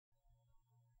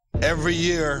Every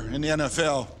year in the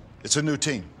NFL, it's a new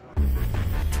team.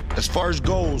 As far as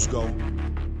goals go,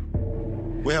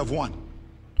 we have one.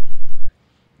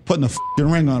 Putting a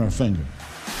f***ing ring on our finger.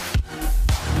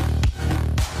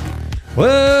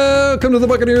 Welcome to the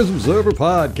Buccaneers Observer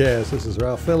Podcast. This is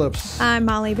Ralph Phillips. I'm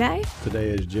Molly Bay. Today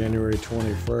is January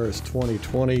 21st,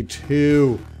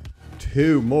 2022.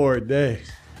 2 more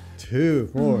days. 2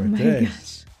 more days.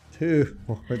 Gosh. 2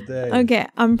 more days. Okay,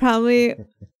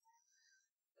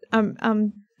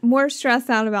 I'm more stressed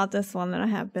out about this one than I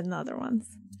have been the other ones.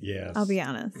 Yes. I'll be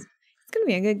honest. It's going to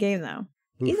be a good game, though.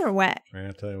 Oof. Either way.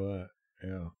 I'll tell you what.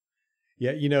 Yeah.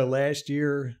 Yeah, you know, last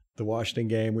year, the Washington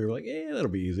game, we were like, that'll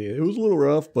be easy. It was a little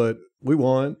rough, but we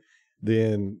won.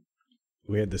 Then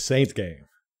we had the Saints game.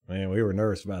 Man, we were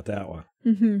nervous about that one.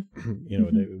 Mm-hmm. You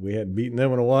know, we hadn't beaten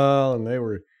them in a while, and they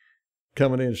were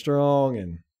coming in strong,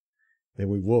 and then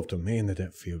we whooped them. Man, did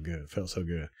that feel good. It felt so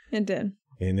good. It did.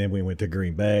 And then we went to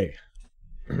Green Bay.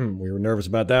 We were nervous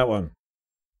about that one.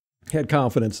 Had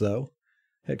confidence, though.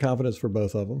 Had confidence for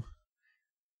both of them.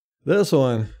 This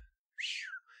one,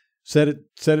 said it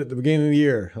at the beginning of the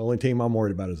year. The only team I'm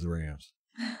worried about is the Rams.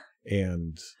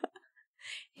 And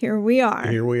here we are.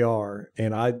 Here we are.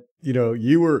 And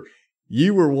you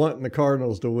were wanting the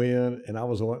Cardinals to win, and I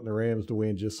was wanting the Rams to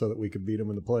win just so that we could beat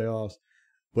them in the playoffs.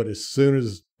 But as soon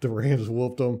as the Rams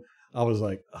whooped them, I was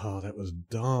like, oh, that was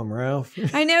dumb, Ralph.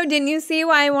 I know. Didn't you see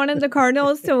why I wanted the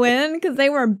Cardinals to win? Because they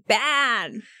were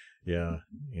bad. Yeah.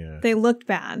 They looked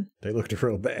bad. They looked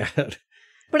real bad.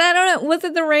 But I don't know. Was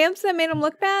it the Rams that made them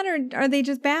look bad, or are they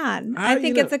just bad? I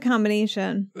think it's a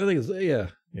combination. I think it's, yeah.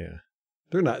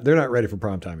 They're not ready for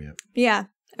primetime yet. Yeah,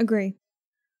 agree.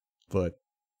 But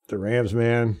the Rams,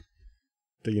 man,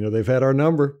 they've had our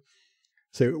number.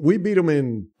 So we beat them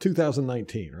in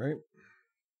 2019, right?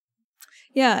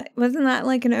 Yeah. Wasn't that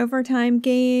like an overtime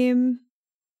game?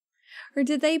 Or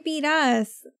did they beat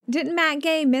us? Didn't Matt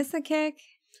Gay miss a kick?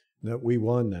 No, we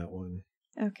won that one.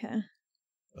 Okay.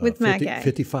 With Matt Gay.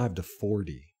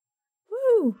 55-40.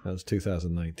 Woo. That was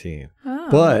 2019. Oh.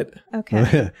 But,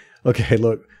 okay,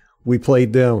 look, we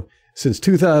played them since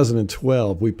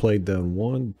 2012. We played them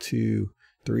 1, 2,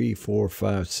 3, 4,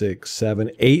 5, 6,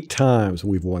 7, 8 times.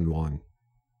 We've won one.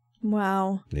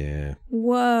 Wow. Yeah.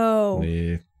 Whoa.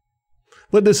 Yeah.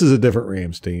 But this is a different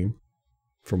Rams team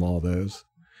from all those.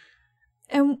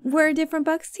 And we're a different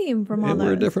Bucs team from all those.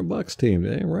 We're a different Bucs team.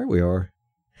 Damn right we are.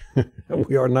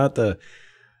 We are not the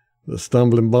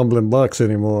stumbling, bumbling Bucs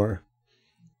anymore.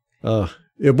 But,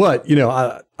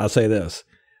 I'll say this.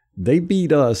 They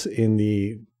beat us in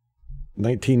the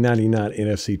 1999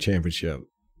 NFC Championship.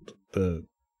 The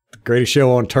greatest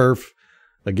show on turf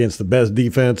against the best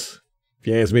defense. If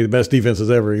you ask me, the best defense has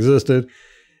ever existed.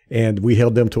 And we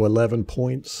held them to 11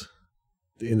 points.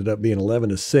 It ended up being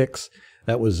 11-6.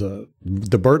 That was the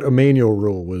Burt Emanuel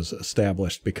rule was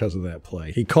established because of that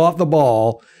play. He caught the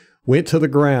ball, went to the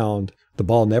ground. The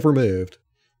ball never moved,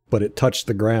 but it touched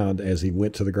the ground as he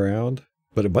went to the ground,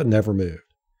 but it never moved.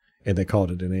 And they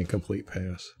called it an incomplete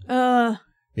pass.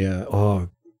 Yeah. Oh,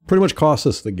 pretty much cost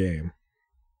us the game.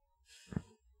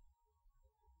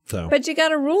 So. But you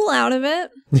got a rule out of it.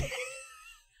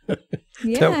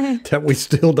 Yeah. That we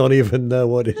still don't even know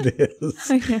what it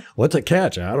is. Okay. What's a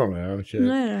catch? I don't know.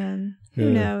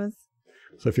 Who knows?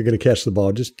 So if you're going to catch the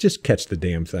ball, just catch the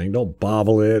damn thing. Don't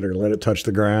bobble it or let it touch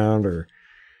the ground or.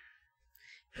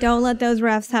 Don't let those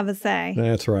refs have a say.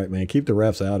 That's right, man. Keep the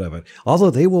refs out of it.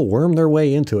 Although they will worm their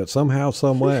way into it somehow,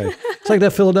 some way. It's like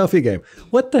that Philadelphia game.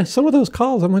 Some of those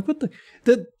calls, I'm like, what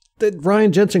the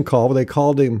Ryan Jensen call, where they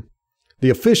called him, the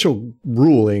official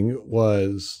ruling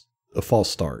was a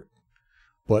false start.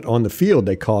 But on the field,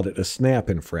 they called it a snap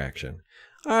infraction.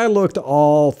 I looked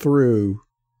all through,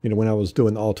 when I was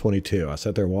doing all 22, I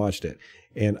sat there and watched it.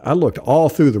 And I looked all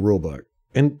through the rule book.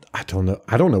 And I don't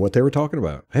know what they were talking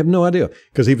about. I have no idea.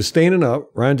 Because he was standing up,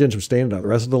 Ryan Jensen was standing up, the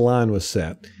rest of the line was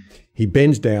set. He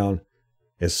bends down.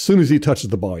 As soon as he touches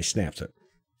the ball, he snaps it.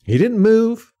 He didn't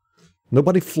move.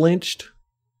 Nobody flinched.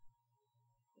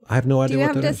 I have no idea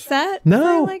what that is. Do you have to set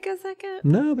for like a second?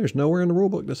 No, there's nowhere in the rule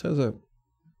book that says that.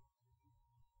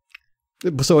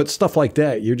 So it's stuff like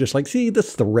that. You're just like, see, this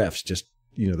is the refs. Just,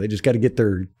 they just got to get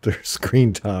their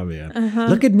screen time in. Uh-huh.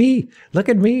 Look at me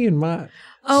and my.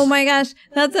 Oh my gosh,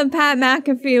 that's what Pat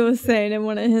McAfee was saying in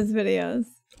one of his videos.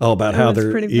 Oh, about how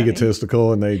they're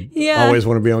egotistical and they always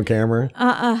want to be on camera.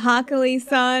 Hockley's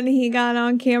son, he got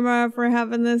on camera for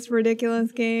having this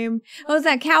ridiculous game. Oh, it was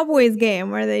that Cowboys game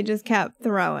where they just kept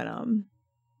throwing them.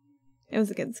 It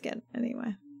was a good skit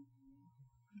anyway.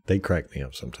 They crack me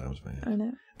up sometimes, man. I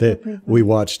know. We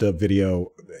watched a video,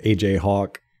 AJ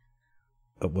Hawk,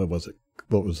 what was it?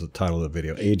 what was the title of the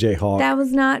video? AJ Hawk. That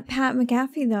was not Pat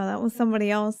McAfee, though. That was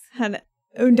somebody else had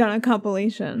done a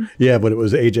compilation. Yeah, but it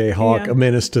was AJ Hawk, Yeah. A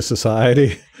Menace to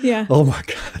Society. Yeah. Oh my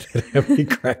God, it had me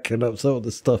cracking up some of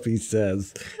the stuff he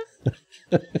says.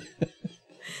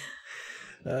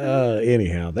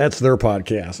 Anyhow, that's their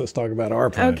podcast. Let's talk about our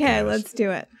podcast. Okay, let's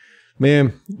do it.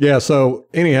 Man, yeah, so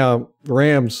anyhow,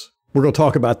 Rams, we're going to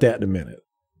talk about that in a minute.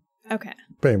 Okay.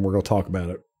 And we're going to talk about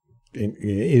it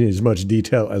in as much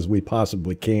detail as we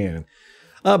possibly can.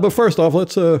 But first off,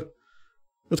 let's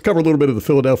cover a little bit of the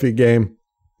Philadelphia game.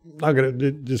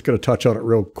 Just going to touch on it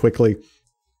real quickly.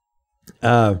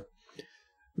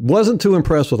 Wasn't too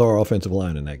impressed with our offensive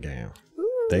line in that game.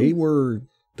 Ooh.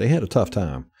 They had a tough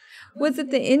time. Was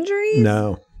it the injuries?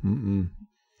 No.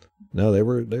 No,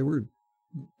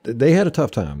 they had a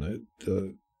tough time.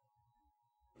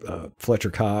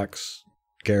 Fletcher Cox,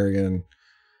 Kerrigan,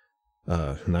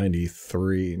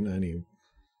 93, 90,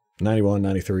 91,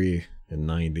 93, and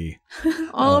 90.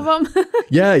 All of them?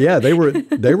 Yeah, they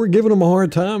were giving them a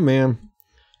hard time, man.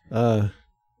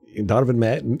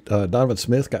 Donovan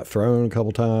Smith got thrown a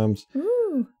couple times.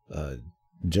 Ooh.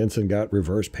 Jensen got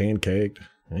reverse pancaked.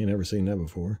 I ain't never seen that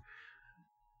before.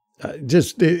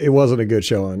 It wasn't a good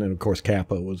showing. And of course,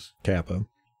 Kappa was Kappa.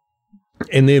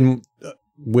 And then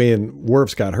when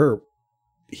Wirfs got hurt,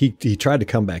 he tried to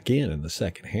come back in the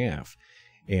second half,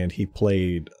 and he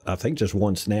played, I think, just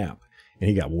one snap, and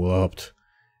he got whooped.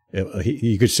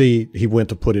 You could see he went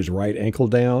to put his right ankle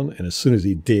down, and as soon as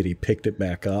he did, he picked it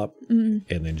back up and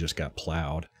then just got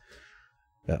plowed.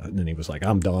 And then he was like,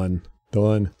 I'm done.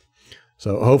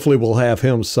 So hopefully we'll have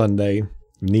him Sunday.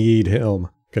 Need him.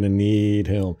 Going to need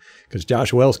him. Because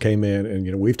Josh Wells came in,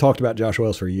 and, we've talked about Josh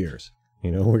Wells for years.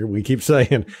 We keep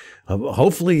saying,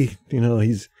 hopefully,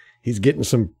 he's getting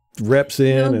some reps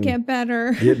in. He'll and get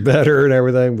better. Get better and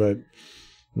everything. But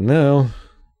no,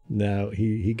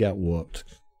 he got whooped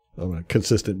on a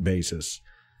consistent basis.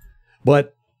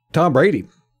 But Tom Brady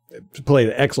played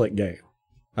an excellent game.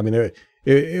 I mean,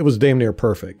 it was damn near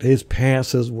perfect. His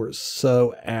passes were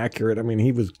so accurate. I mean,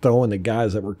 he was throwing the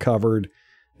guys that were covered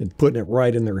and putting it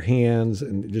right in their hands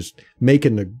and just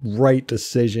making the right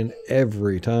decision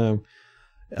every time.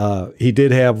 He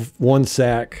did have one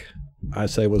sack, I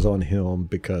say was on him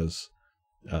because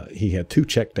he had 2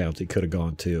 checkdowns he could have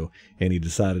gone to, and he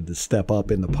decided to step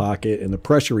up in the pocket, and the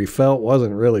pressure he felt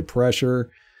wasn't really pressure,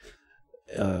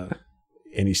 and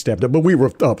he stepped up. But we were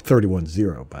up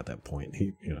 31-0 by that point.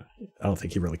 I don't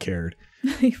think he really cared.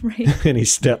 Right. And he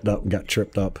stepped up and got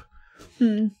tripped up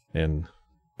and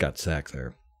got sacked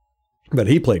there. But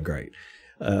he played great.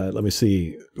 Let me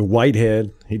see.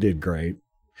 Whitehead, he did great.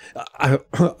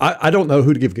 I don't know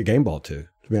who to give the game ball to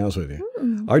be honest with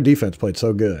you. Our defense played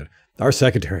so good. Our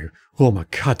secondary, oh my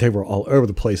God, they were all over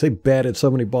the place. They batted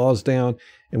so many balls down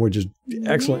and were just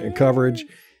excellent in coverage.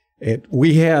 And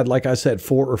we had, like I said,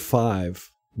 4 or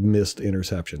 5 missed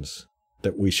interceptions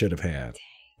that we should have had.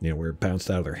 Where it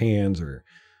bounced out of their hands or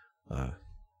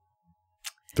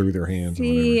through their hands.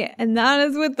 See, and that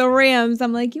is with the Rams.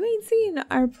 I'm like, you ain't seen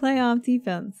our playoff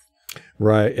defense.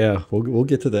 Right, yeah. We'll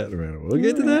get to that in a minute. We'll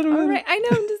get to that in a minute. All right, I know.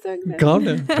 I'm just so excited. Calm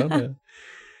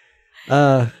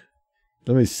down.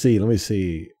 Let me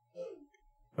see.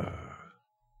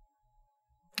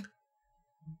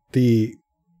 The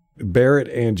Barrett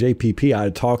and JPP I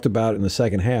had talked about in the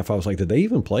second half. I was like, did they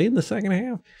even play in the second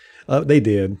half? They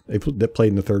did. They played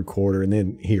in the third quarter and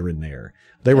then here and there.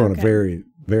 They were on a very,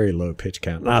 very low pitch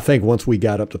count. And I think once we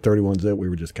got up to 31-0, we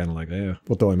were just kind of like,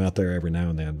 we'll throw him out there every now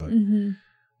and then, but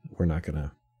we're not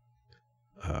gonna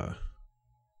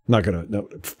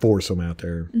force him out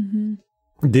there.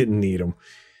 Didn't need him.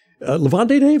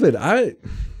 Levante David, I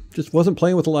just wasn't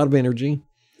playing with a lot of energy.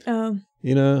 Oh,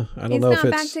 I don't know if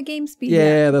it's back to game speed.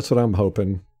 Yeah, that's what I'm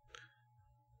hoping.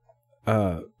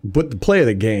 But the play of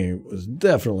the game was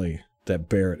definitely that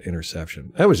Barrett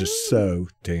interception. That was just so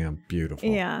damn beautiful.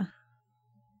 Yeah.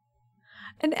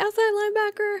 And outside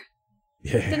linebacker,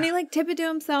 yeah. didn't he tip it to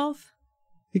himself?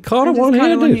 He caught it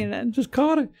one-handed. Just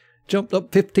caught it. Jumped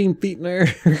up 15 feet in the air.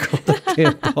 Caught the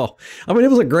damn ball. I mean, it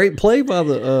was a great play by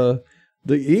the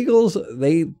Eagles.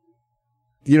 They,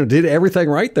 did everything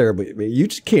right there, but you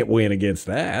just can't win against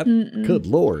that. Good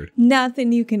Lord.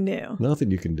 Nothing you can do.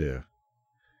 Nothing you can do.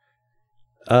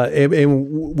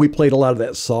 And we played a lot of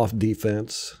that soft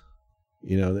defense,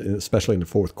 especially in the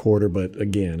fourth quarter. But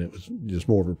again, it was just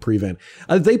more of a prevent.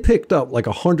 They picked up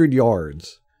 100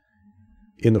 yards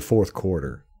in the fourth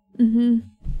quarter.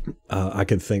 I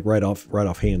could think right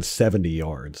off hand 70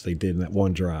 yards they did in that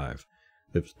one drive.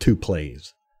 It was 2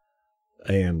 plays.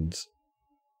 And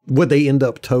what they end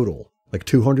up total,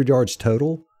 200 yards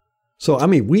total. So, I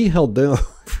mean, we held them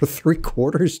for 3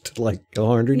 quarters to like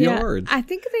 100 yards. I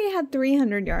think they had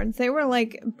 300 yards. They were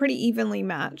like pretty evenly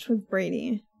matched with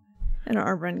Brady in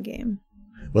our run game.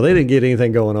 Well, they didn't get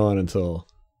anything going on until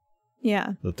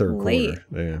the third late.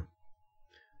 quarter.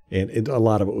 Yeah. And a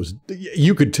lot of it was,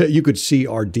 you could see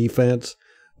our defense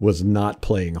was not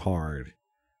playing hard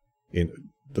in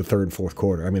the third and fourth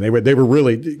quarter. I mean, they were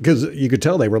really, because you could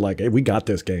tell they were like, hey, we got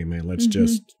this game, man.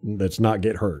 Let's not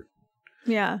get hurt.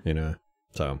 Yeah. You know,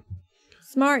 so.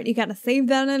 Smart. You got to save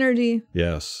that energy.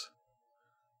 Yes.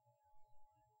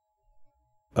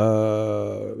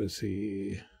 Let's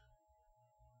see.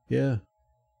 Yeah.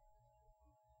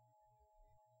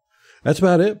 That's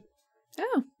about it.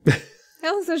 Oh, that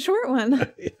was a short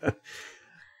one. Yeah.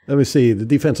 Let me see. The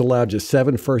defense allowed just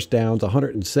 7 first downs,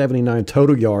 179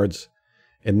 total yards,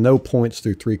 and no points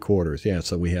through 3 quarters. Yeah,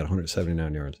 so we had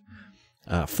 179 yards.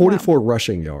 44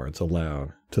 rushing yards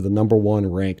allowed to the number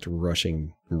 1 ranked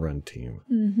rushing run team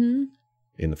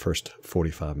in the first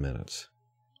 45 minutes.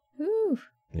 Ooh.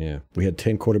 Yeah. We had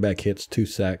 10 quarterback hits, 2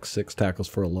 sacks, 6 tackles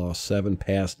for a loss, 7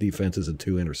 pass defenses, and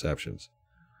 2 interceptions.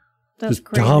 That's just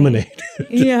crazy. dominated.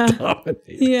 Yeah. Dominated.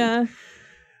 Yeah.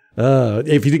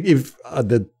 If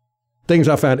the things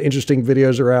I found interesting,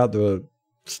 videos are out, the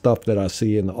stuff that I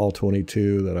see in the All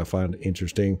 22 that I find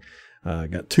interesting.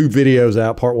 Got 2 videos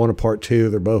out, part 1 and part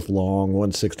 2. They're both long.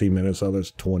 One's 16 minutes,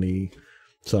 other's 20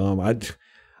 some.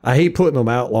 I hate putting them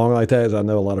out long like that, as I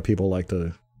know a lot of people like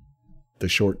the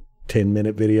short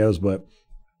 10-minute videos, but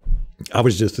I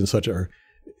was just in such a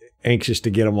anxious to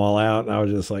get them all out, and I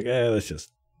was just like, let's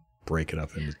just break it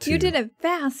up into 2. You did it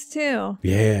fast too.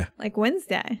 Yeah. Like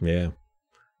Wednesday. Yeah.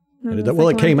 Well,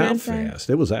 it came out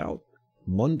fast. It was out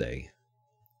Monday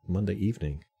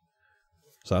evening.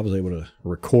 So I was able to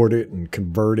record it and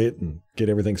convert it and get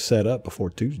everything set up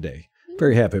before Tuesday.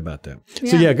 Very happy about that.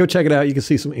 Yeah. So yeah, go check it out. You can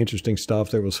see some interesting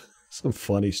stuff. There was some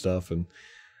funny stuff and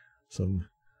some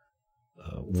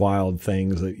wild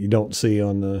things that you don't see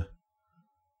on the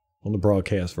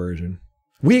broadcast version.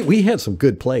 We had some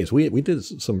good plays. We did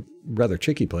some rather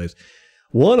tricky plays.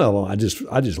 One of them, I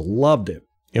just loved it.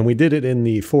 And we did it in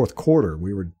the fourth quarter.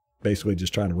 We were basically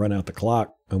just trying to run out the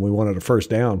clock, and we wanted a first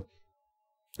down.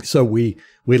 So we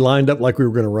lined up like we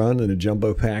were going to run in a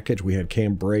jumbo package. We had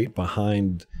Cam Brate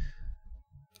behind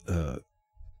the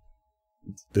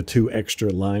 2 extra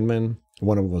linemen.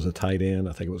 One of them was a tight end.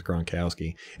 I think it was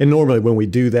Gronkowski. And normally when we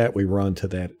do that, we run to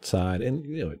that side. And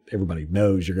everybody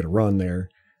knows you're going to run there.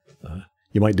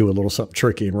 You might do a little something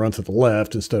tricky and run to the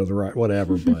left instead of the right,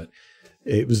 whatever. But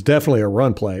it was definitely a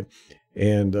run play.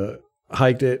 And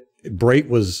hiked it. Brate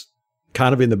was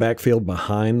kind of in the backfield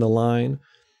behind the line.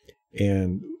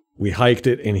 And we hiked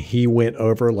it, and he went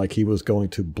over like he was going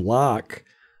to block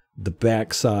the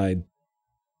backside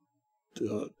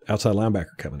outside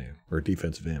linebacker coming in, or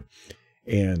defensive end.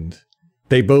 And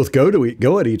they both go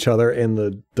at each other, and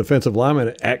the defensive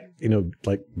lineman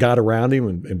like got around him,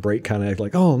 and Brate kind of acted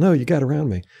like, "Oh no, you got around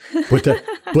me,"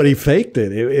 but he faked it.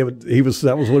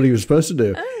 That was what he was supposed to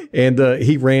do, and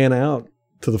he ran out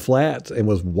to the flats and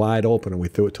was wide open, and we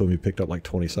threw it to him. He picked up like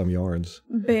 20-some yards.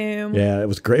 Boom. Yeah, it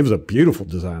was great. It was a beautiful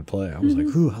design play. I was like,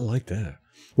 ooh, I like that.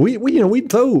 We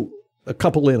throw a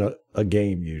couple in a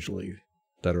game usually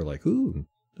that are like, ooh,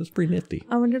 that's pretty nifty.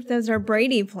 I wonder if those are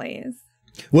Brady plays.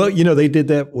 Well, they did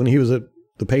that when he was at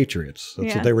the Patriots.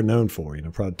 That's what they were known for.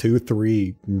 Probably 2 or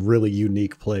 3 really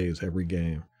unique plays every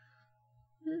game.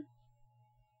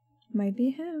 Might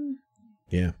be him.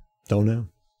 Yeah. Don't know.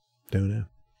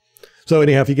 So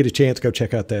anyhow, if you get a chance, go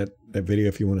check out that video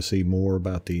if you want to see more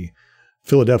about the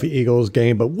Philadelphia Eagles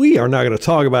game. But we are not going to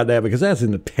talk about that because that's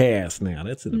in the past now.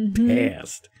 That's in the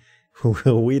past.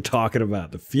 We're talking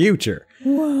about the future.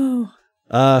 Whoa.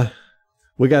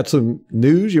 We got some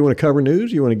news. You want to cover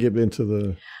news? You want to get into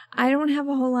the... I don't have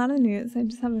a whole lot of news. I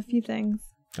just have a few things.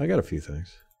 I got a few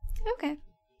things. Okay.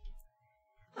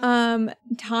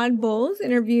 Todd Bowles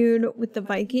interviewed with the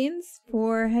Vikings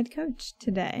for head coach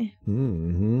today.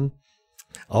 Mm-hmm.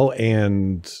 Oh,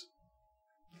 and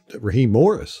Raheem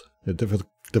Morris, the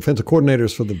defensive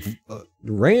coordinators for the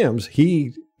Rams,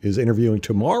 he is interviewing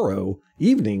tomorrow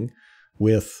evening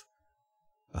with,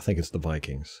 I think it's the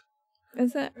Vikings.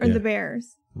 Is it? Or the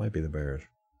Bears? Might be the Bears.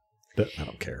 I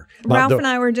don't care. Ralph and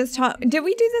I were just talking. Did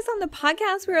we do this on the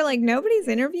podcast? We were like, nobody's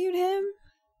interviewed him?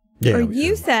 Yeah. Or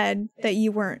you said that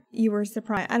you were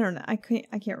surprised. I don't know. I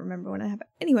can't remember when it happened.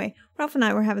 Anyway, Ralph and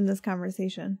I were having this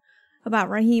conversation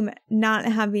about Raheem not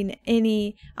having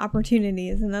any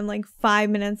opportunities. And then like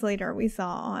 5 minutes later, we saw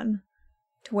on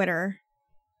Twitter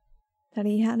that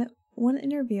he had one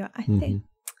interview. I think,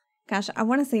 gosh, I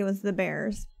want to say it was the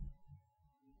Bears.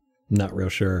 Not real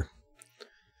sure.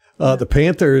 The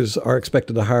Panthers are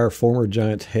expected to hire former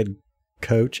Giants head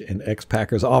coach and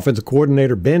ex-Packers offensive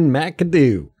coordinator Ben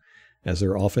McAdoo as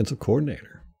their offensive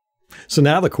coordinator. So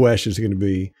now the question is going to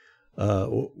be,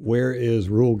 where is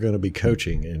Rule going to be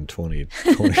coaching in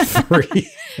 2023?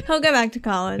 He'll go back to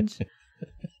college.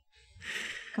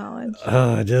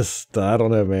 I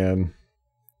don't know, man.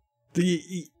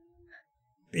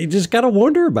 You just got to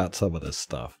wonder about some of this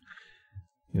stuff.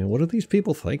 What are these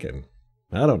people thinking?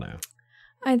 I don't know.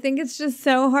 I think it's just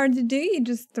so hard to do. You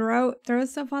just throw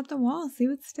stuff out the wall, see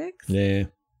what sticks. Yeah.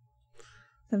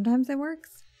 Sometimes it works.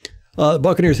 The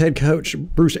Buccaneers head coach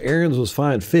Bruce Arians was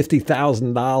fined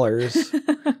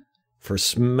 $50,000 for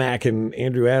smacking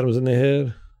Andrew Adams in the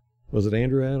head. Was it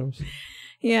Andrew Adams?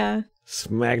 Yeah.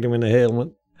 Smacked him in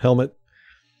the helmet.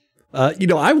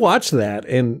 I watched that,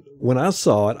 and when I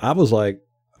saw it, I was like,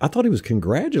 I thought he was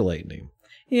congratulating him.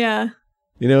 Yeah.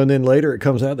 And then later it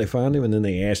comes out, they find him, and then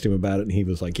they asked him about it, and he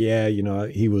was like, yeah,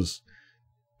 he was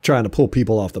trying to pull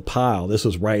people off the pile. This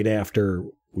was right after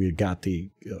we had got the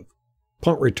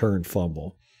punt return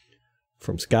fumble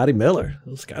from Scotty Miller.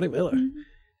 Mm-hmm.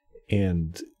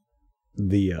 And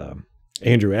the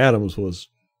Andrew Adams was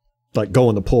like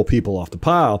going to pull people off the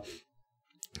pile,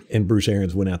 and Bruce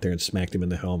Arians went out there and smacked him in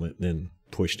the helmet and then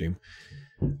pushed him.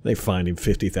 They fined him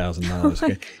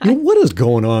 $50,000. Oh what is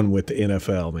going on with the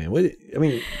NFL, man? We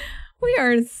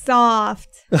are soft.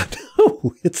 I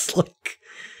know. It's like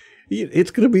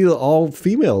it's going to be the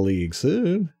all-female league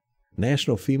soon.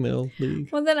 National Female League.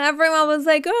 Well, then everyone was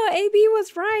like, "Oh, AB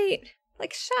was right."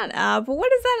 Like, shut up.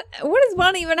 What is that? What does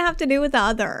one even have to do with the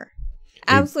other?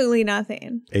 Absolutely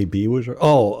nothing. AB was right.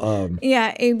 Oh,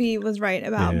 yeah, AB was right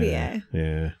about BA.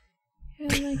 Yeah.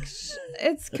 Like,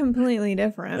 it's completely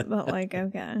different, but like,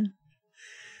 okay.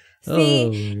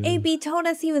 See, AB told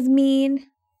us he was mean.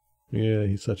 Yeah,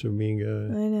 he's such a mean guy.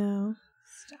 I know.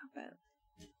 Stop it.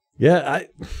 Yeah,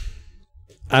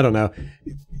 I don't know.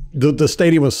 The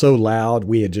stadium was so loud.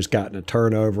 We had just gotten a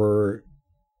turnover.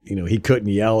 He couldn't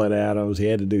yell at Adams. He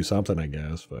had to do something, I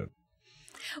guess. But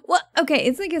well, okay,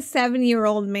 it's like a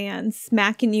 70-year-old man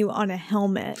smacking you on a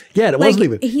helmet. Yeah, it wasn't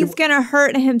even. He's gonna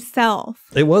hurt himself.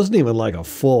 It wasn't even like a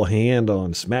full hand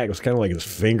on smack. It was kind of like his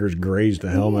fingers grazed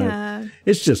the helmet. Yeah.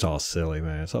 It's just all silly,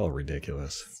 man. It's all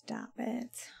ridiculous. Stop it.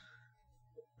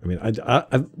 I mean,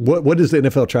 what is the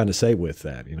NFL trying to say with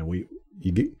that?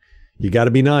 You got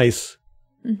to be nice.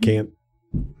 Mm-hmm.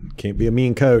 Can't be a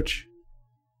mean coach.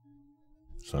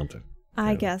 Something.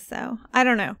 I guess so. I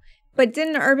don't know. But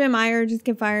didn't Urban Meyer just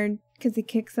get fired because he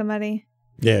kicked somebody?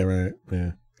 Yeah, right.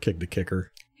 Yeah. Kicked the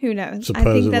kicker. Who knows?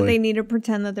 Supposedly. I think that they need to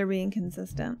pretend that they're being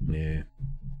consistent. Yeah.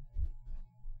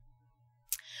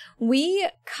 We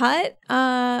cut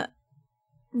Rashard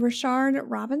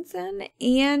Robinson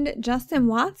and Justin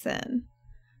Watson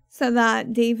so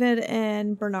that David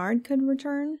and Bernard could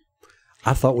return.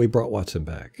 I thought we brought Watson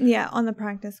back. Yeah, on the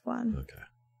practice squad. Okay.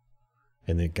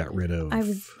 And then got rid of... I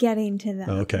was getting to that.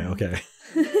 Okay.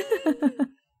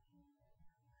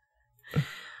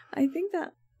 I think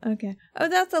that... Okay. Oh,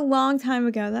 that's a long time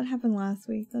ago. That happened last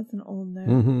week. That's an old note.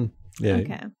 Mm-hmm. Yeah.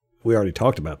 Okay. We already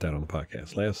talked about that on the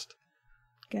podcast last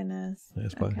podcast.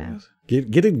 Podcast.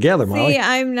 Get it together, Molly. See,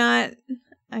 I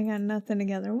got nothing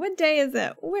together. What day is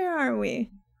it? Where are we?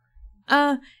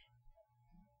 Who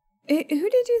did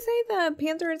you say the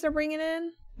Panthers are bringing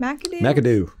in?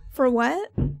 McAdoo. For what?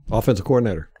 Offensive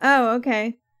coordinator. Oh,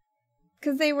 okay.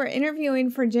 Because they were interviewing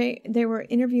Jay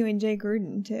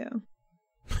Gruden too.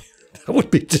 That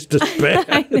would be just as bad.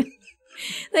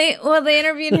 They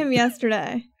interviewed him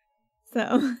yesterday.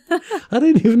 So I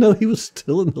didn't even know he was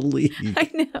still in the league. I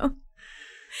know.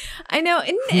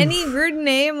 Isn't any Gruden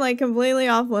name like completely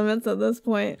off limits at this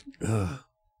point?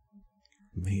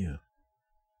 Man.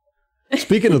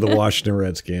 Speaking of the Washington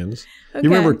Redskins, okay. You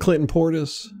remember Clinton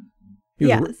Portis?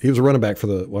 He was a running back for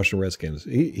the Washington Redskins.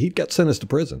 He got sentenced to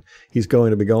prison. He's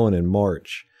going to be going in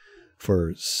March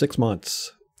for 6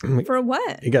 months. For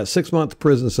what? He got 6 month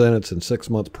prison sentence and 6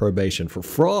 month probation for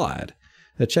fraud.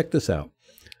 Now check this out.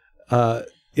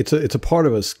 It's a part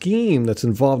of a scheme that's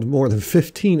involved more than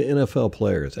 15 NFL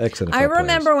players, ex-NFL players. I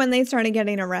remember when they started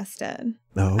getting arrested.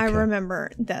 Oh, okay. I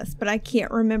remember this, but I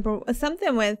can't remember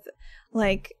something with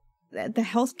like the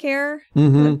healthcare.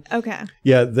 Mm-hmm. Okay.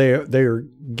 Yeah, they're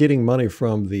getting money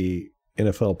from the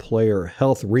NFL player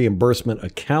health reimbursement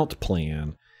account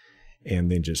plan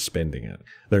and then just spending it.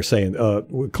 They're saying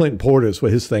Clinton Portis,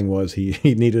 what his thing was, he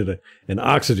needed an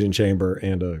oxygen chamber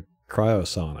and a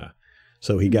cryosauna.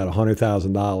 So he got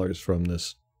 $100,000 from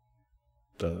this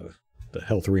the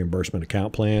health reimbursement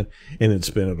account plan and then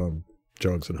spent it on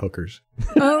drugs and hookers.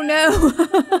 Oh,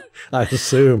 no. I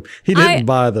assume he didn't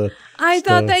buy the. I stuff.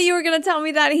 thought that you were going to tell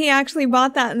me that he actually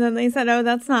bought that, and then they said, "Oh,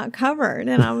 that's not covered,"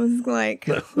 and I was like,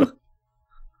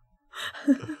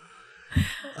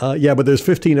 "Yeah, but there's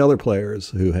 15 other players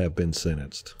who have been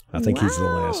sentenced. I think he's the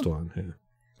last one." Yeah.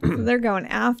 So they're going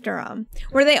after him.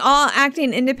 Were they all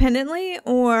acting independently,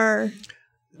 or?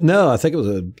 No, I think it was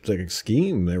a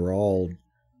scheme. They were all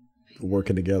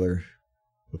working together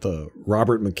with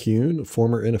Robert McCune, a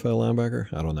former NFL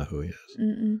linebacker. I don't know who he is.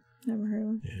 Never heard of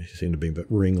him. Yeah, he seemed to be the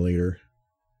ringleader.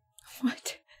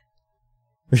 What?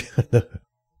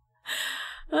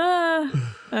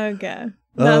 Okay.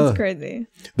 That's crazy.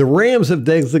 The Rams have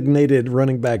designated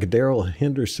running back Darrell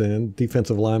Henderson,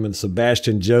 defensive lineman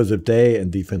Sebastian Joseph Day, and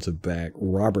defensive back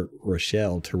Robert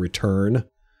Rochelle to return.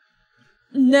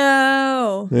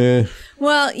 No. Yeah.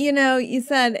 Well, you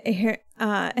said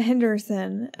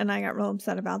Henderson, and I got real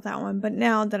upset about that one. But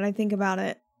now that I think about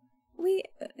it, we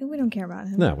don't care about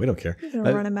him. No, we don't care. He's a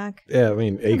running back. Yeah, I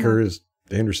mean, Akers,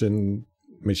 Henderson,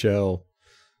 Michelle,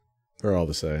 they're all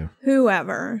the same.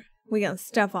 Whoever. We got to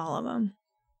stuff all of them.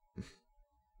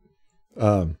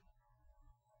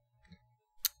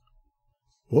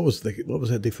 What was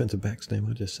that defensive back's name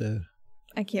I just said?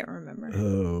 I can't remember.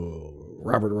 Oh,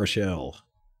 Robert Rochelle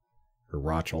or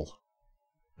Rochelle.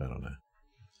 I don't know.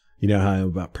 You know how I'm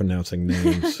about pronouncing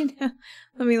names. I know.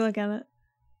 Let me look at it.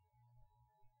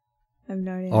 I have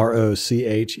no idea.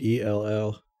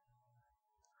 Rochell.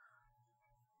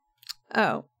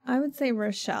 Oh, I would say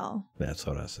Rochelle. That's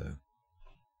what I said.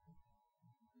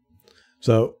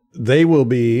 So they will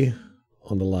be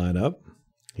on the lineup.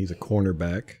 He's a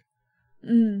cornerback,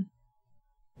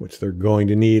 which they're going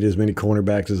to need as many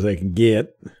cornerbacks as they can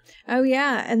get. Oh,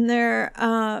 yeah. And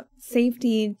their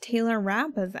safety, Taylor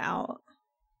Rapp, is out.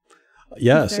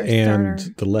 Yes, and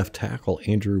the left tackle,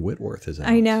 Andrew Whitworth, is out.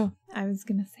 I know. I was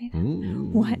going to say that.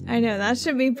 What? I know. That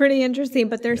should be pretty interesting.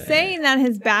 But they're saying that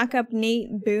his backup,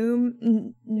 Joseph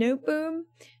Noteboom,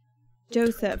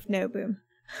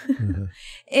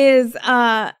 is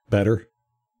better.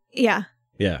 Yeah.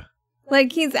 Yeah.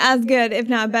 Like he's as good, if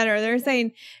not better. They're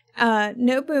saying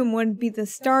Noteboom would be the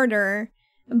starter,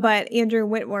 but Andrew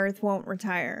Whitworth won't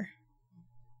retire.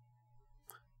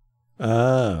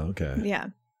 Oh, okay. Yeah.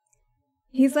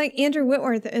 He's like, Andrew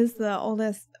Whitworth is the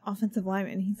oldest offensive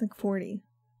lineman. He's like 40.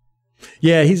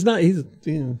 Yeah, he's not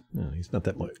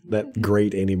that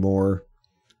great anymore.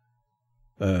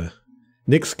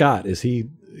 Nick Scott,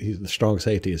 he's the strong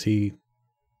safety. Is he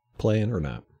playing or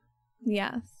not?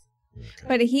 Yes. Okay.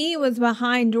 But he was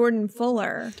behind Jordan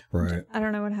Fuller. Right. I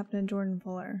don't know what happened to Jordan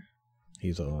Fuller.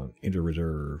 He's on injured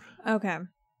reserve. Okay.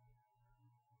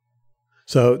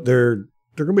 So they're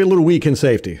going to be a little weak in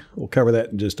safety. We'll cover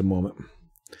that in just a moment.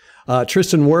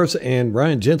 Tristan Wirfs and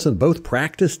Ryan Jensen both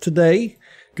practiced today.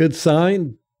 Good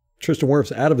sign. Tristan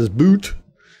Wirfs out of his boot.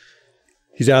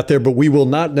 He's out there, but we will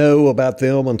not know about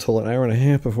them until an hour and a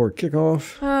half before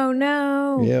kickoff. Oh,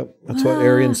 no. Yep. That's what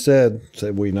Arian said.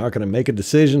 Said we're not going to make a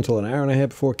decision until an hour and a half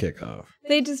before kickoff.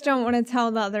 They just don't want to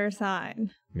tell the other side.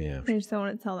 Yeah. They just don't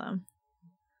want to tell them.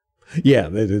 Yeah.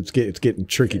 It's getting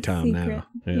tricky time secret.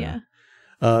 Now. Yeah.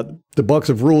 The Bucs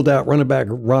have ruled out running back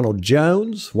Ronald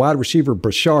Jones, wide receiver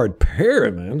Brashard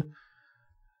Perriman,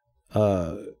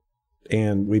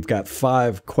 and we've got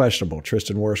 5 questionable: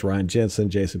 Tristan Wirfs, Ryan Jensen,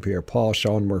 Jason Pierre-Paul,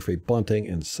 Sean Murphy-Bunting,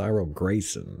 and Cyril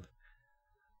Grayson.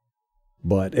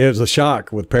 But it was a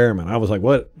shock with Perriman. I was like,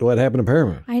 what happened to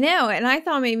Perriman? I know, and I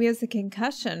thought maybe it's a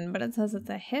concussion, but it says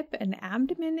it's a hip and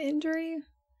abdomen injury.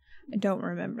 I don't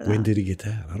remember that. When did he get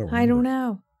that? I don't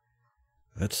know.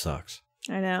 That sucks.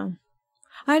 I know.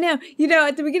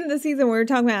 At the beginning of the season, we were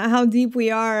talking about how deep we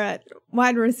are at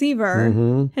wide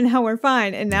receiver and how we're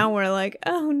fine. And now we're like,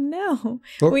 oh, no.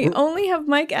 We only have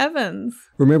Mike Evans.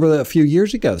 Remember that a few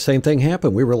years ago, the same thing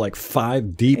happened. We were like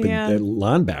 5 deep in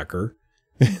linebacker,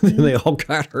 and then they all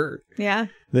got hurt. Yeah.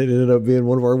 They ended up being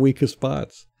one of our weakest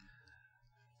spots.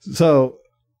 So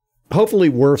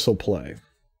hopefully Wirfs will play.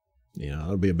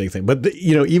 That'll be a big thing. But,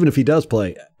 even if he does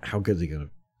play, how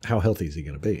healthy is he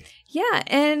going to be? Yeah,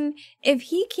 and if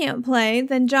he can't play,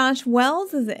 then Josh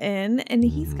Wells is in, and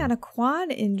he's got a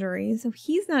quad injury, so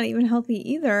he's not even healthy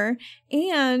either.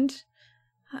 And,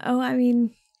 we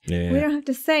don't have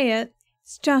to say it.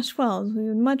 It's Josh Wells. We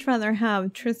would much rather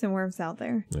have Tristan Wirfs out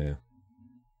there. Yeah.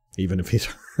 Even if he's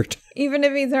hurt.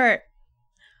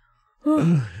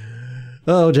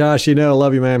 Oh, Josh, I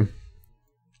love you, man.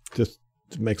 Just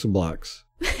make some blocks.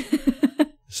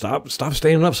 Stop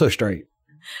standing up so straight.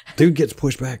 Dude gets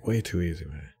pushed back way too easy,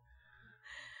 man.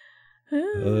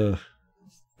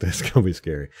 That's going to be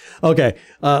scary. Okay,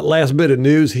 last bit of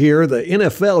news here. The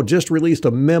NFL just released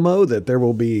a memo that there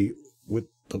will be, with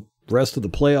the rest of the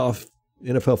playoff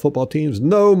NFL football teams,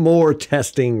 no more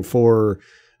testing for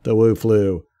the Wu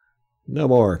flu. No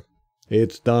more.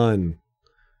 It's done.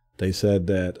 They said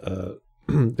that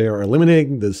they are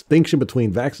eliminating the distinction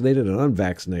between vaccinated and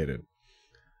unvaccinated.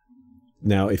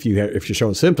 Now, if you're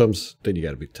showing symptoms, then you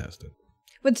got to be tested.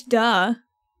 Which, duh.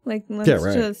 Like, let's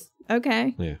just,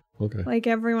 okay. Yeah, okay. Like,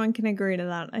 everyone can agree to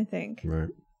that, I think. Right.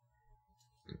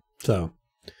 So,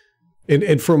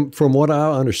 and from what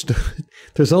I understood,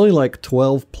 there's only like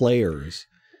 12 players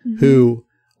who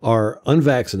are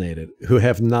unvaccinated who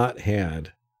have not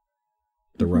had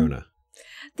the Rona.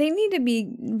 They need to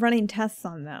be running tests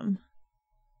on them.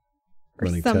 Or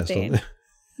Running something. tests on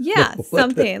Yeah,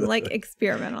 something like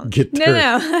experimental.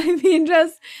 No. I mean,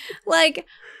 just like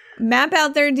map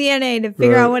out their DNA to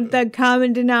figure out what the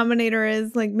common denominator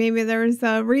is. Like maybe there's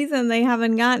a reason they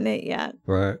haven't gotten it yet.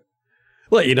 Right.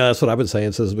 Well, that's what I've been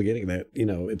saying since the beginning, that,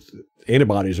 it's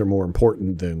antibodies are more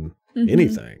important than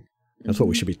anything. That's what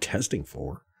we should be testing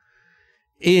for.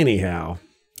 Anyhow,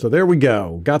 so there we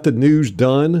go. Got the news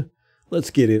done.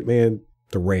 Let's get it, man.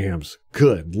 The Rams.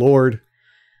 Good Lord.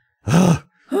 I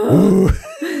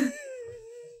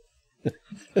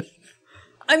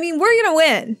mean, we're going to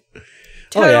win.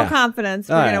 Total confidence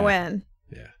we're going to win.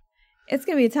 Yeah. It's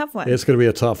going to be a tough one. It's going to be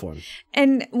a tough one.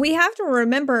 And we have to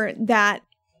remember that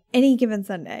any given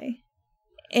Sunday,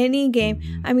 any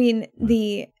game, I mean,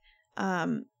 the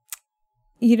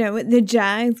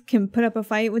Jags can put up a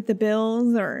fight with the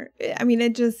Bills, or, I mean,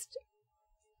 it just,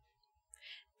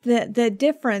 the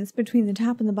difference between the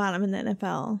top and the bottom in the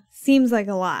NFL seems like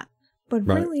a lot, but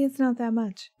really it's not that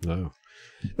much. No.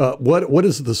 What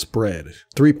is the spread?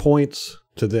 3 points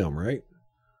to them, right?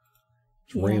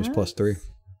 Rams plus 3.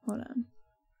 Hold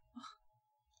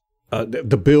on.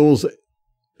 The Bills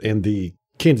and the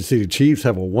Kansas City Chiefs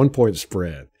have a 1-point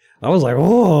spread. I was like,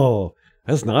 oh,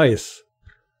 that's nice.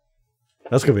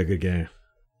 That's going to be a good game.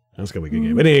 That's going to be a good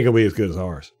game. It ain't going to be as good as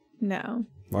ours. No.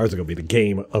 Ours is going to be the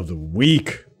game of the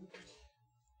week.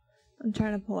 I'm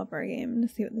trying to pull up our game to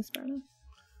see what the spread is.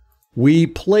 We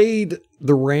played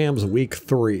the Rams week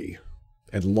 3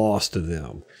 and lost to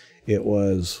them. It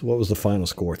was, what was the final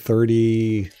score?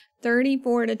 34-24.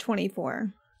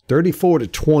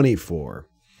 34-24.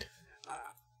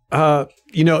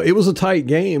 It was a tight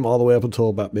game all the way up until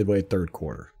about midway third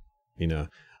quarter. We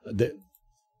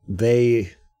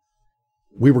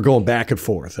were going back and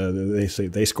forth.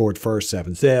 They scored first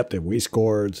 7-zip, then we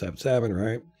scored 7-7,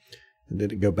 right? And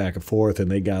then it go back and forth, and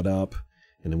they got up,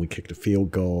 and then we kicked a field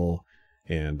goal,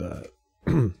 and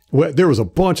there was a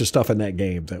bunch of stuff in that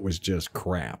game that was just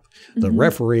crap. The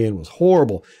refereeing was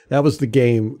horrible. That was the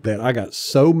game that I got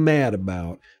so mad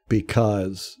about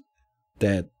because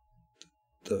that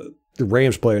the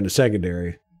Rams player in the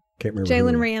secondary, can't remember.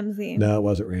 Jalen Ramsey. No, it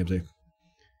wasn't Ramsey.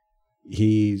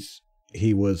 He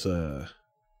was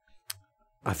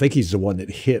I think he's the one that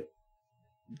hit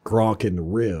Gronk in the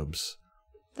ribs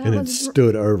and then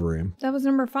stood over him. That was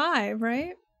number 5,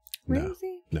 right?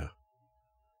 Ramsey? No.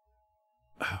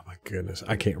 Oh my goodness,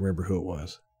 I can't remember who it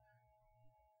was.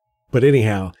 But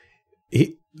anyhow,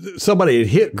 somebody had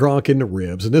hit Gronk in the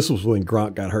ribs, and this was when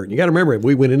Gronk got hurt. And you got to remember,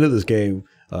 we went into this game.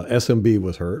 SMB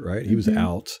was hurt, right? He was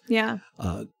out. Yeah.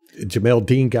 Jamel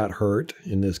Dean got hurt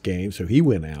in this game, so he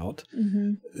went out.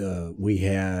 We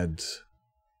had,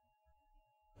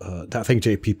 I think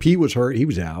JPP was hurt. He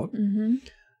was out.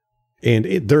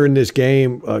 And during this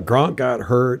game, Gronk got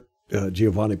hurt.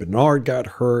 Giovanni Bernard got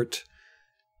hurt.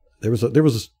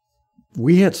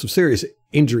 We had some serious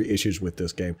injury issues with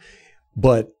this game.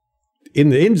 But in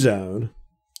the end zone,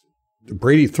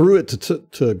 Brady threw it to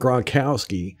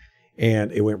Gronkowski,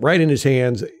 and it went right in his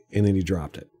hands, and then he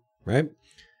dropped it, right?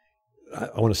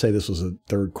 I want to say this was the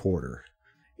third quarter.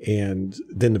 And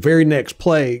then the very next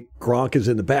play, Gronk is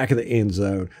in the back of the end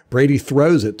zone. Brady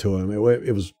throws it to him.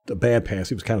 It was a bad pass.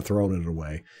 He was kind of throwing it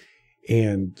away.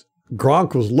 And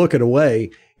Gronk was looking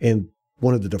away, and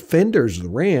one of the defenders of the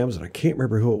Rams, and I can't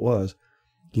remember who it was,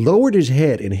 lowered his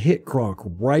head and hit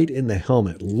Gronk right in the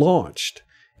helmet, launched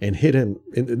and hit him.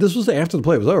 And this was after the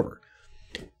play was over.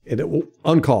 And it was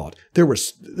uncalled. There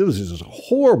was just a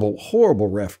horrible, horrible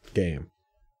ref game.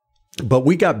 But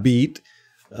we got beat.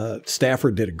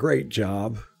 Stafford did a great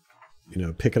job,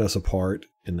 picking us apart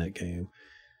in that game.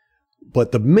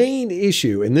 But the main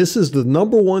issue, and this is the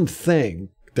number one thing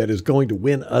that is going to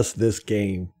win us this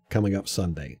game coming up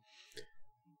Sunday,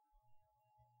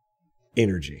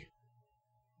 energy.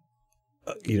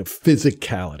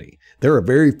 Physicality. They're a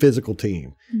very physical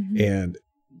team. And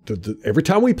every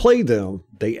time we play them,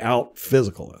 they out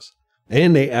physical us.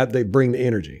 And they bring the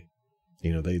energy.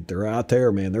 They're out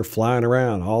there, man. They're flying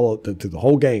around through the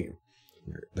whole game.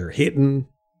 They're hitting.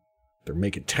 They're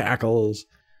making tackles.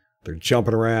 They're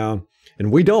jumping around,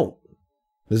 and we don't.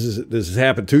 This has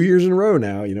happened 2 years in a row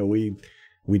now. You know, we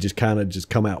just kind of just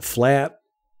come out flat,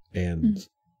 and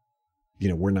you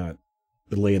know, we're not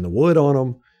laying the wood on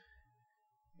them.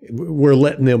 We're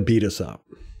letting them beat us up,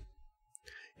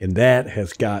 and that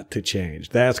has got to change.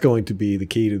 That's going to be the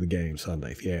key to the game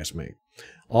Sunday, if you ask me.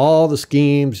 All the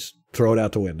schemes, throw it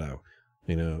out the window.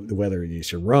 You know, whether you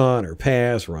should run or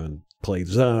pass, play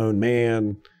zone,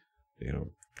 man, you know,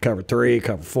 cover 3,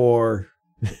 cover 4,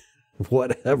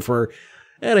 whatever.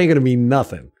 That ain't going to mean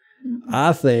nothing.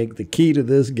 I think the key to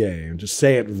this game, just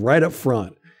say it right up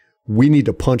front, we need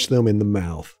to punch them in the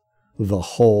mouth the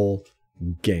whole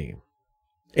game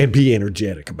and be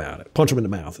energetic about it. Punch them in the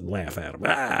mouth and laugh at them.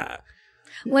 Ah!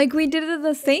 Like we did to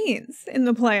the Saints in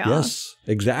the playoffs. Yes,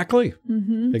 exactly.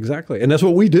 Exactly. And that's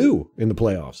what we do in the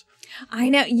playoffs. I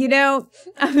know. You know,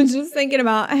 I was just thinking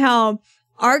about how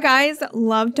our guys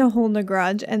love to hold a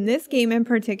grudge. And this game in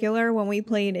particular, when we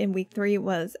played in week 3,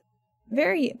 was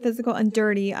very physical and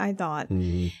dirty, I thought,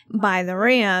 by the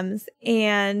Rams.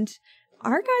 And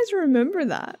our guys remember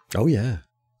that. Oh, yeah.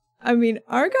 I mean,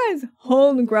 our guys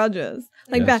hold grudges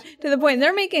like that to the point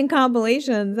they're making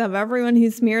compilations of everyone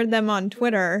who smeared them on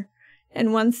Twitter.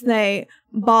 And once they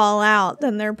ball out,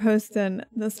 then they're posting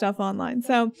the stuff online.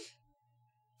 So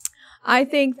I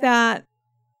think that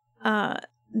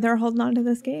they're holding on to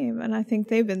this game. And I think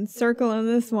they've been circling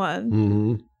this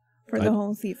one for the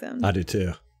whole season. I do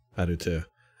too.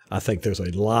 I think there's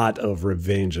a lot of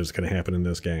revenge that's going to happen in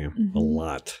this game. A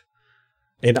lot.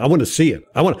 And I want to see it.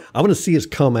 I want to see us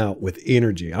come out with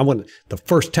energy. I want the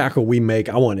first tackle we make,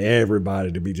 I want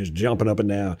everybody to be just jumping up and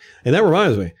down. And that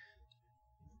reminds me,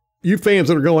 you fans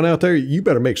that are going out there, you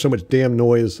better make so much damn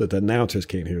noise that the announcers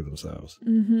can't hear themselves.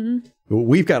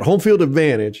 We've got home field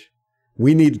advantage.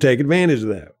 We need to take advantage of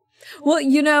that. Well,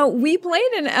 you know, we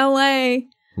played in L.A.,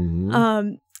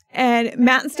 and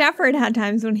Matt Stafford had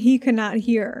times when he could not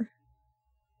hear.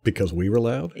 Because we were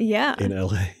loud? Yeah. In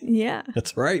L.A.? Yeah.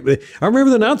 That's right. I remember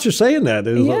the announcer saying that.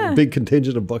 There was a big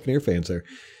contingent of Buccaneer fans there.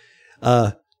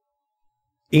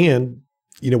 And,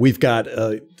 you know, we've got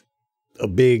a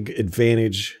big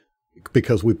advantage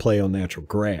because we play on natural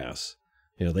grass.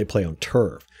 You know, they play on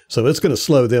turf. So it's going to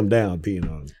slow them down being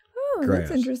on grass.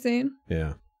 That's interesting.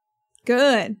 Yeah.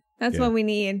 Good. That's what we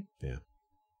need. Yeah.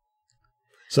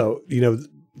 So, you know,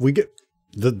 we get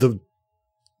the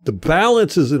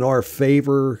balance is in our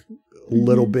favor a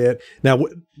little bit. Now,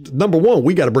 number one,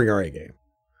 we got to bring our A game,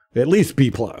 at least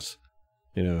B plus.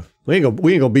 You know, we ain't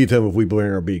gonna beat them if we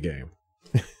bring our B game.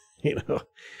 You know,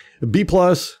 B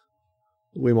plus,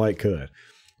 we might could,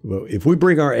 but if we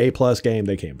bring our A plus game,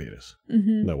 they can't beat us.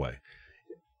 No way.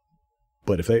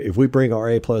 But if we bring our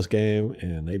A plus game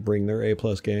and they bring their A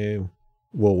plus game,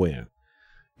 we'll win.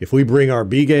 If we bring our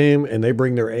B game and they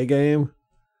bring their A game,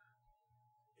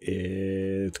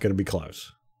 it's going to be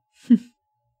close.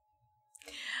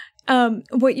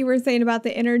 What you were saying about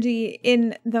the energy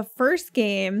in the first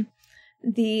game,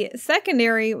 the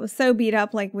secondary was so beat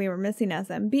up, like we were missing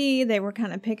SMB. They were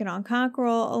kind of picking on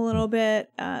Cockrell a little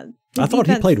bit. I thought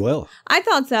he played well. I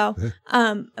thought so.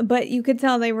 But you could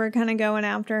tell they were kind of going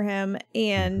after him.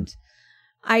 And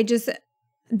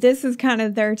this is kind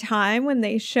of their time when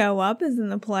they show up is in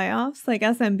the playoffs. Like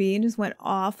SMB just went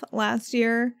off last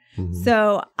year.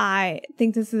 So I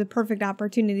think this is a perfect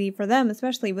opportunity for them,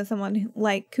 especially with someone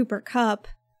like Cooper Kupp,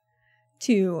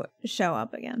 to show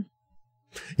up again.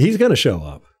 He's going to show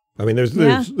up. I mean, there's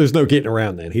no getting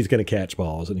around that. He's going to catch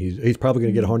balls, and he's probably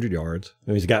going to get 100 yards.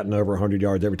 And he's gotten over 100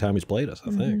 yards every time he's played us,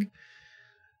 I think.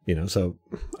 You know, so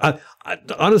I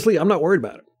honestly, I'm not worried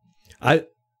about it.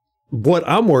 What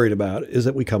I'm worried about is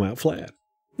that we come out flat.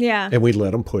 Yeah. And we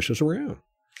let them push us around.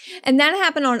 And that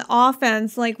happened on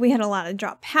offense. Like, we had a lot of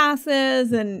drop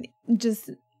passes, and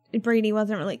just Brady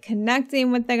wasn't really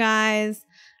connecting with the guys.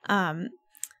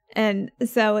 And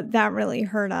so that really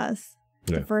hurt us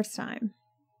the first time.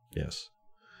 Yes.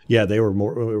 Yeah, they were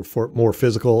more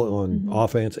physical on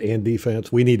offense and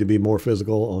defense. We need to be more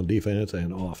physical on defense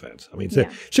and offense. I mean,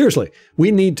 seriously,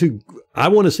 I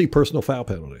want to see personal foul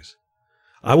penalties.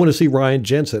 I want to see Ryan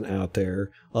Jensen out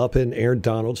there up in Aaron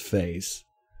Donald's face.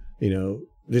 You know,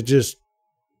 it just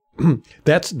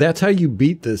that's how you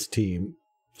beat this team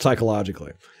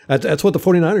psychologically. That's what the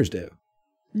 49ers do.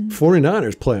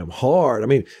 49ers play them hard. I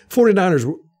mean,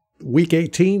 49ers week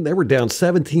 18, they were down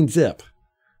 17-zip.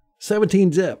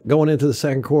 17-zip going into the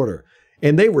second quarter.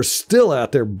 And they were still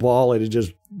out there balling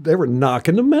and they were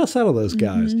knocking the mess out of those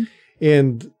guys.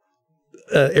 And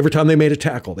every time they made a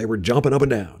tackle, they were jumping up and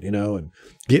down, you know, and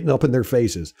getting up in their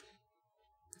faces.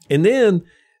 And then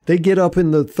they get up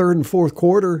in the third and fourth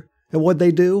quarter, and what'd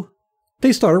they do?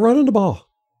 they started running the ball.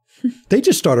 They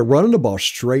just started running the ball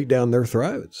straight down their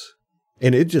throats.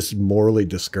 And it just morally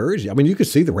discouraged you. I mean, you could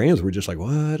see the Rams were just like,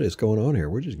 what is going on here?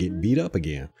 We're just getting beat up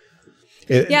again.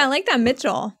 Yeah, I like that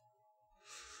Mitchell.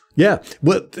 Yeah.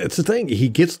 Well, that's the thing. You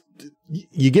get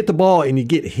the ball and you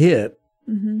get hit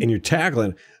and you're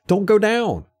tackling. Don't go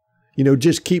down.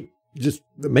 Just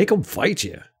make them fight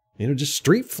you. Just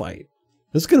street fight.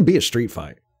 This is going to be a street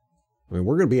fight. I mean,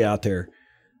 we're going to be out there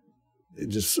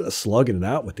just slugging it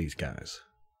out with these guys.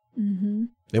 Mm-hmm.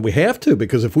 And we have to,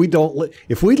 because if we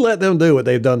let them do what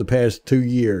they've done the past 2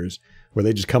 years, where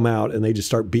they just come out and they just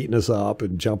start beating us up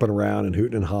and jumping around and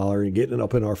hooting and hollering and getting it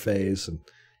up in our face and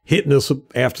hitting us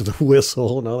after the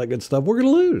whistle and all that good stuff, we're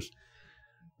going to lose.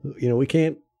 We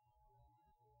can't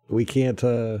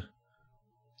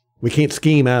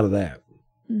scheme out of that.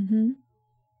 Mm-hmm.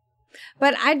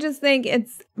 But I just think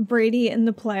it's Brady in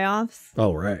the playoffs.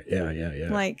 Oh, right. Yeah.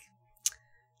 Like,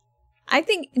 I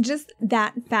think just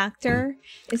that factor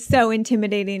is so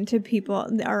intimidating to people,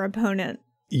 our opponent.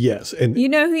 Yes. And you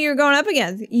know who you're going up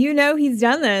against. He's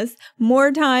done this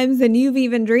more times than you've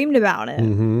even dreamed about it.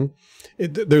 Mm-hmm.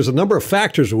 There's a number of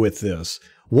factors with this.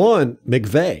 One,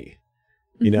 McVay.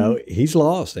 He's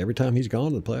lost every time he's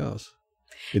gone to the playoffs.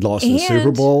 He lost in the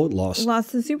Super Bowl.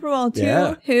 Lost the Super Bowl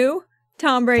to who?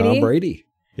 Tom Brady. Tom Brady.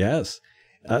 Yes.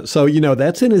 So,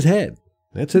 that's in his head.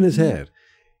 That's in his head.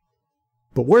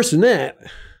 But worse than that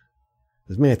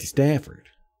is Matthew Stafford.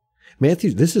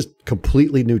 This is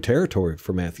completely new territory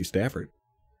for Matthew Stafford.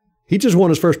 He just won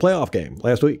his first playoff game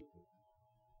last week.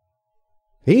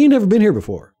 He ain't never been here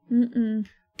before. Mm-mm.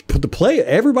 But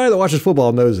everybody that watches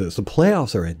football knows this. The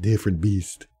playoffs are a different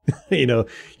beast.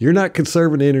 You're not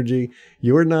conserving energy.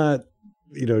 You're not,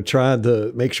 trying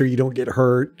to make sure you don't get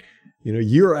hurt.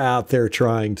 You're out there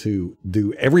trying to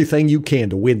do everything you can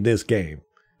to win this game.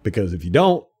 Because if you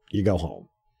don't, you go home.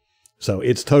 So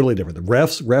it's totally different. The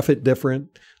refs ref it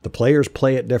different. The players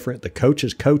play it different. The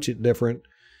coaches coach it different.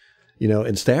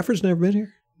 And Stafford's never been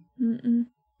here. Mm-mm.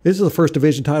 This is the first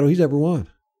division title he's ever won.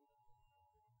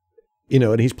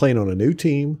 And he's playing on a new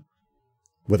team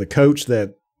with a coach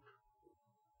that,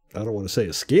 I don't want to say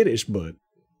is skittish, but,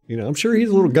 I'm sure he's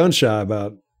a little gun shy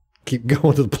about keep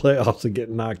going to the playoffs and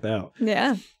getting knocked out.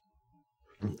 Yeah.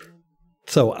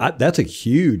 So that's a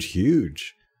huge,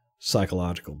 huge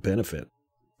psychological benefit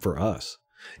for us.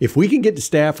 If we can get to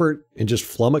Stafford and just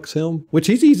flummox him, which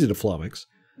he's easy to flummox.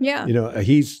 Yeah.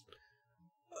 He's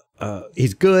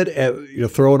good at,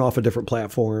 throwing off of different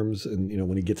platforms. And,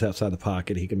 when he gets outside the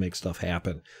pocket, he can make stuff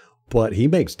happen. But he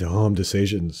makes dumb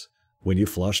decisions when you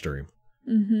fluster him.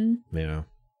 Mm-hmm.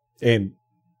 And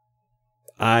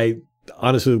I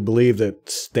honestly believe that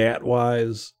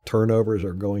stat-wise, turnovers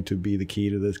are going to be the key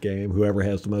to this game. Whoever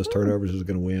has the most turnovers is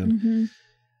going to win. Mm-hmm.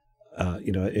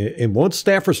 And once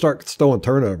Stafford starts throwing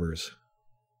turnovers,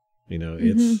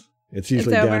 it's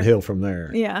usually downhill from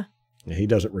there. Yeah. And he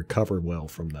doesn't recover well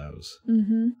from those.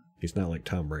 Mm-hmm. He's not like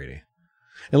Tom Brady.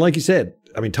 And like you said,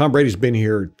 Tom Brady's been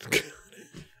here.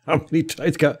 How many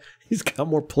times? He's got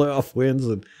more playoff wins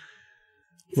than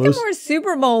He's got more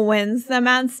Super Bowl wins than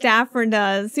Matt Stafford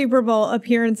does. Super Bowl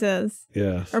appearances.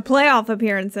 Yes. Or playoff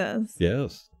appearances.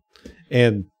 Yes.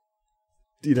 And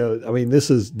this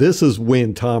is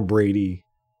when Tom Brady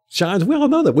shines. We all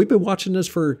know that. We've been watching this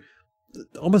for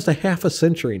almost a half a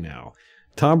century now.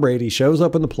 Tom Brady shows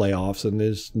up in the playoffs and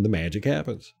the magic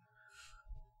happens.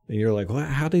 And you're like, well,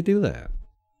 how'd they do that?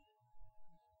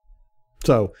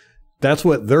 So that's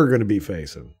what they're going to be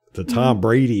facing. The Tom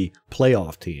Brady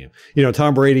playoff team.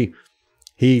 Tom Brady,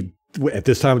 he, at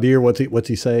this time of the year, what's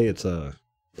he say? It's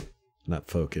not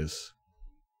focus.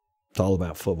 It's all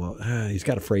about football. He's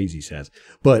got a phrase he says.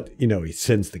 But, he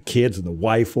sends the kids and the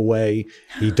wife away.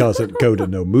 He doesn't go to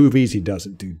no movies. He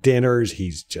doesn't do dinners.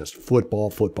 He's just football,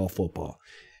 football, football.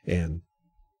 And,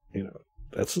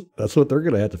 that's what they're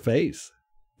going to have to face.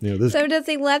 So does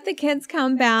he let the kids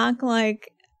come back,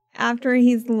 after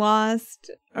he's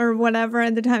lost or whatever,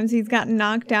 at the times he's gotten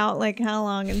knocked out? How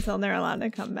long until they're allowed to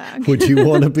come back? Would you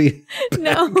want to be back?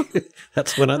 No.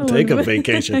 That's when I take a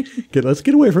vacation. Let's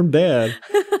get away from Dad.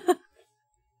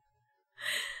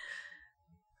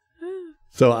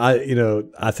 So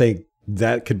I think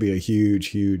that could be a huge,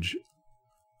 huge.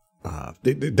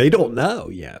 They don't know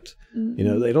yet.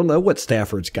 Mm-hmm. They don't know what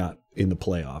Stafford's got in the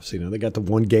playoffs. They got the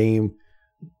one game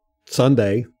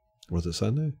Sunday. Was it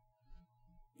Sunday?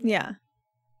 Yeah.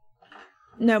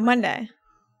 No, Monday.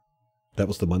 That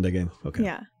was the Monday game. Okay.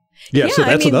 Yeah. Yeah. So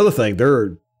that's another thing.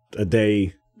 They're a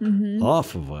day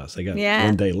off of us. They got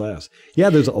 1 day less. Yeah.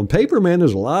 On paper, man,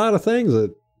 there's a lot of things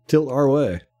that tilt our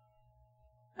way.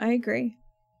 I agree.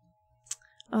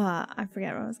 I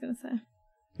forget what I was going to say.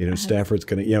 Stafford's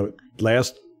going to,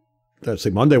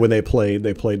 Monday when they played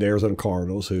the Arizona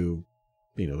Cardinals, who,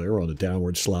 they were on a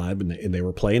downward slide, and they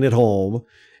were playing at home,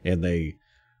 and they,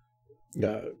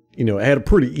 had a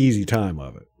pretty easy time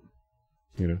of it.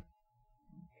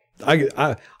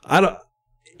 I don't.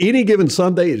 Any given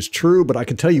Sunday is true, but I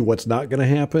can tell you what's not going to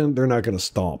happen. They're not going to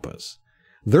stomp us.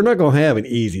 They're not going to have an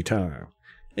easy time.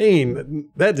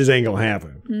 That just ain't going to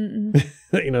happen.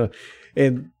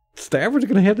 And Stafford's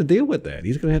going to have to deal with that.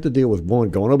 He's going to have to deal with, one,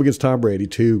 going up against Tom Brady,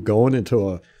 two, going into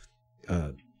a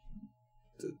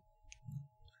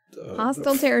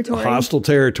hostile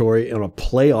territory in a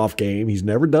playoff game. He's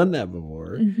never done that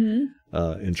before,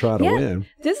 and try to win.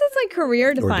 This is like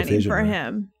career defining for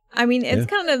him. I mean, it's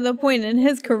kind of the point in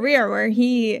his career where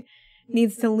he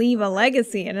needs to leave a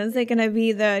legacy. And is it going to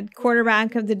be the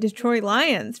quarterback of the Detroit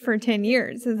Lions for 10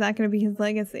 years? Is that going to be his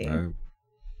legacy?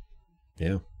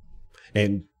 Yeah.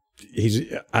 And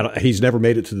he's never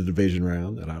made it to the division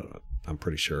round, and I'm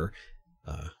pretty sure.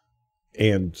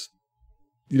 And,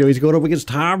 he's going up against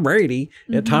Tom Brady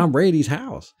at Tom Brady's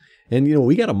house. And,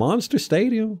 we got a monster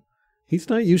stadium. He's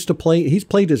not used to playing. He's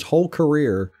played his whole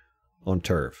career on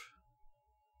turf.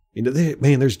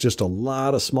 There's just a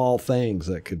lot of small things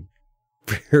that could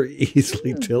very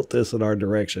easily tilt this in our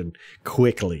direction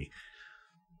quickly.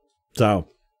 So,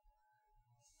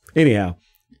 anyhow,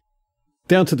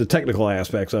 down to the technical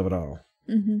aspects of it all.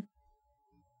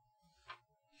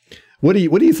 What do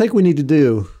you think we need to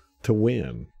do to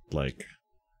win? Like,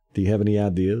 do you have any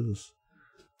ideas?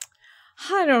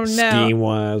 I don't know.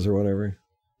 Scheme-wise or whatever?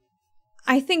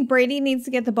 I think Brady needs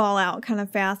to get the ball out kind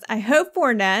of fast. I hope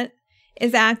Fournette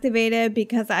is activated,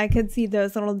 because I could see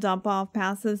those little dump off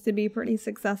passes to be pretty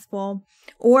successful,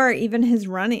 or even his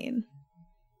running.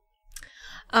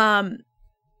 And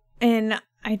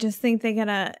I just think they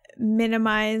gotta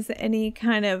minimize any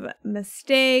kind of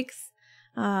mistakes.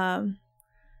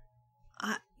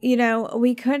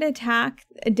 We could attack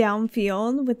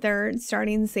downfield with their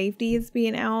starting safeties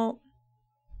being out.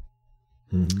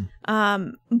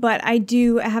 But I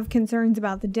do have concerns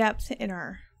about the depth in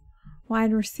our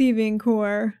wide receiving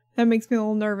core. That makes me a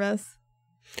little nervous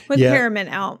with Perriman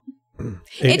out.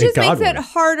 It just makes it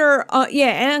harder.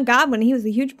 And Godwin, he was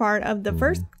a huge part of the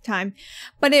first time,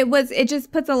 but it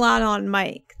just puts a lot on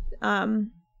Mike.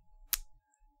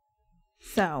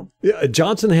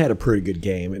 Johnson had a pretty good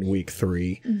game in week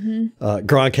 3.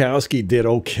 Gronkowski did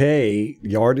okay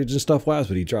yardage and stuff wise,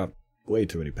 but he dropped way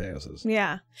too many passes.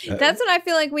 Yeah. That's what I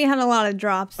feel like we had a lot of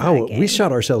drops. We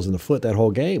shot ourselves in the foot that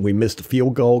whole game. We missed a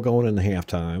field goal going into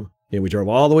halftime. And we drove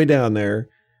all the way down there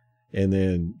and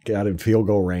then got in field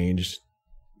goal range,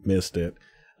 missed it.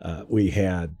 We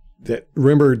had that.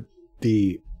 Remember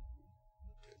I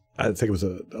think it was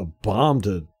a bomb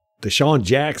to Deshaun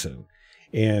Jackson,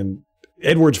 and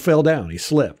Edwards fell down. He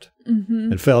slipped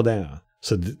and fell down.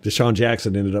 So Deshaun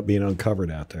Jackson ended up being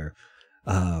uncovered out there.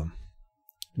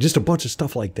 Just a bunch of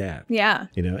stuff like that. Yeah.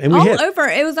 And over.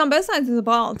 It was on both sides of the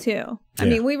ball, too. I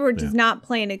mean, we were just not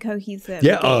playing a cohesive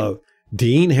game.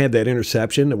 Dean had that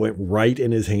interception that went right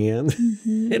in his hand,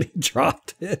 and he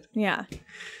dropped it. Yeah.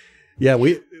 Yeah,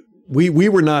 we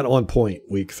were not on point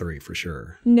week 3 for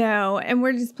sure. No, and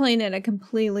we're just playing at a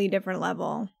completely different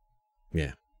level.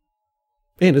 Yeah.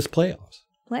 And it's playoffs.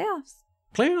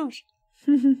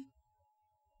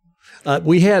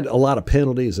 We had a lot of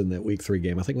penalties in that week 3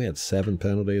 game. I think we had 7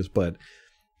 penalties, but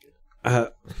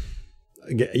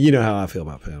you know how I feel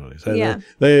about penalties. Yeah.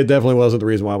 They definitely wasn't the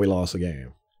reason why we lost the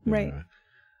game. Right.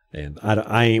 And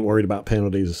I ain't worried about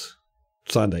penalties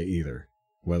Sunday either.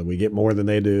 Whether we get more than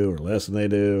they do or less than they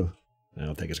do, I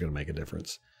don't think it's going to make a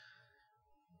difference.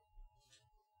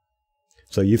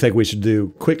 So you think we should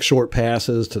do quick, short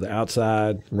passes to the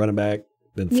outside, running back,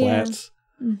 then flats,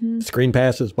 screen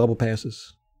passes, bubble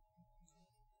passes?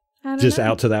 Just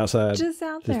out to the outside? Just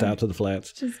out there. Just out to the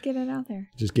flats? Just get it out there.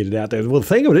 Just get it out there. Well, the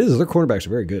thing of it is their cornerbacks are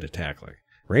very good at tackling.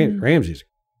 Ramsey's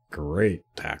a great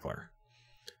tackler.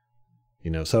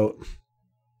 So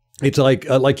it's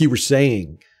like you were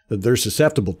saying, that they're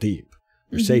susceptible deep.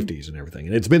 They're safeties and everything.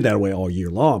 And it's been that way all year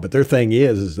long. But their thing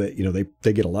is that,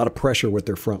 they get a lot of pressure with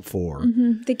their front four.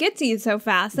 They get to you so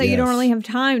fast that you don't really have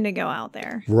time to go out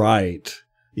there. Right.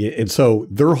 Yeah, and so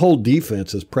their whole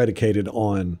defense is predicated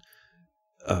on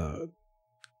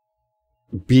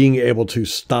being able to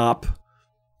stop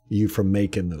you from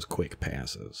making those quick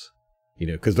passes,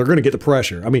 because they're going to get the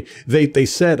pressure. I mean, they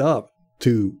set up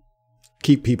to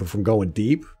keep people from going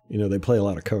deep. They play a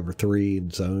lot of cover 3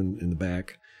 and zone in the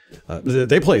back.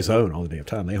 They play zone all the damn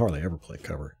time. They hardly ever play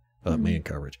cover, man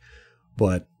coverage.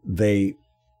 But they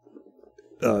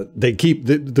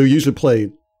usually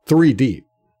play 3 deep,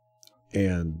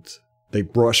 and they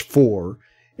rush 4,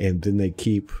 and then they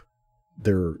keep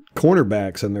their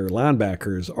cornerbacks and their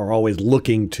linebackers are always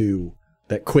looking to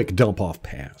that quick dump off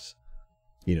pass.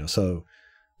 So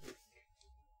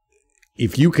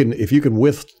if you can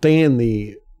withstand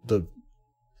the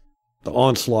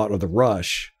onslaught of the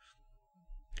rush,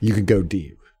 you can go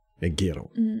deep and get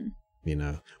them.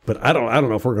 But I don't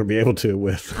know if we're going to be able to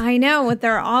with. I know, with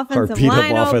their offensive beat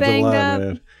line up all offensive banged line, up.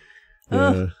 man.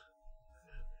 Ugh.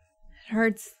 It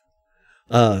hurts.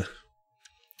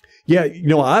 Yeah,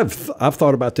 I've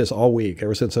thought about this all week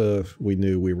ever since we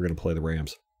knew we were going to play the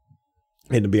Rams.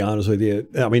 And to be honest with you,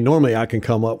 I mean, normally I can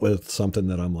come up with something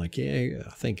that I'm like, yeah,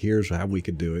 I think here's how we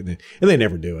could do it, and they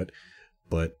never do it.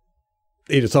 But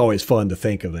it's always fun to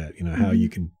think of that, how you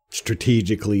can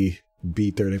strategically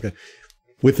beat their.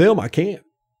 With them, I can't.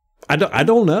 I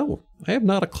don't know. I have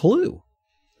not a clue.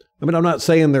 I mean, I'm not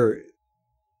saying they're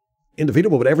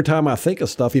indefeatable, but every time I think of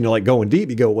stuff, like going deep,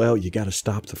 you go, well, you got to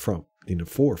stop the front,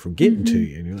 4 from getting to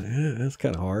you. And you're like, that's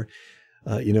kind of hard.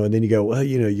 And then you go, well,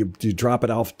 you drop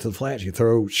it off to the flats, you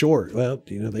throw short. Well,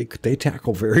 they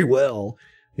tackle very well.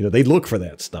 They look for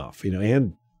that stuff,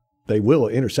 and they will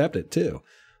intercept it too.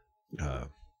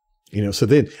 So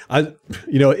then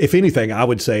if anything, I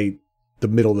would say the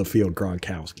middle of the field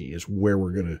Gronkowski is where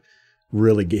we're going to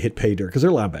really get hit pay dirt because their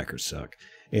linebackers suck.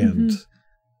 And,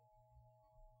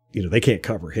 they can't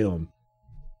cover him.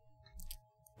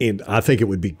 And I think it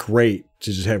would be great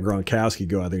to just have Gronkowski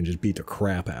go out there and just beat the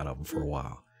crap out of him for a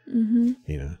while.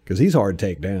 Because he's hard to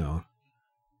take down.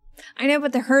 I know,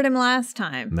 but they hurt him last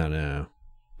time. No.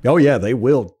 Oh, yeah, they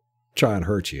will try and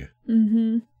hurt you.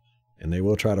 And they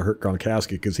will try to hurt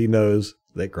Gronkowski because he knows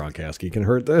that Gronkowski can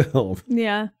hurt them.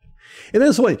 Yeah. And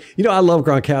that's why, I love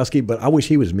Gronkowski, but I wish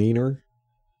he was meaner.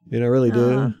 I really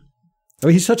do. I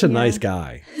mean, he's such a nice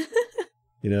guy.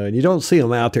 And you don't see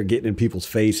him out there getting in people's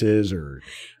faces or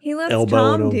he lets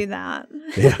elbowing Tom them. do that.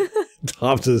 Yeah,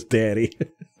 Tom's his daddy.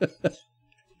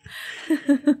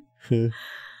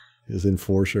 His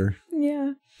enforcer.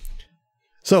 Yeah.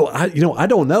 So I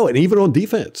don't know. And even on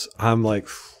defense, I'm like,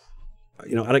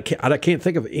 I can't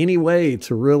think of any way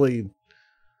to really,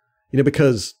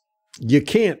 because you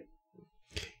can't.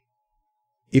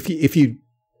 If you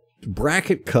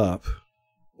bracket Cup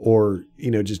or,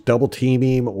 just double team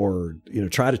him or,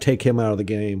 try to take him out of the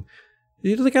game,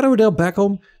 they got Odell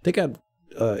Beckham. They got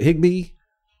Higbee.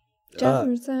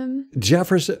 Jefferson.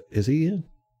 Is he in?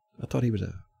 I thought he was out.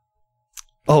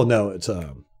 Oh, no, it's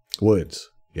Woods.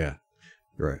 Yeah,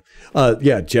 you're right.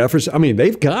 Yeah, Jefferson. I mean,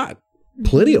 they've got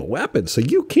plenty of weapons, so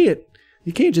you can't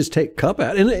just take Cup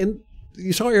out. And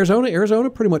you saw Arizona. Arizona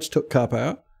pretty much took Cup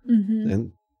out,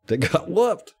 and they got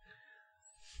whooped.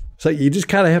 So you just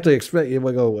kind of have to expect. You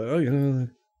go, well,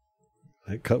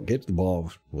 that Cup gets the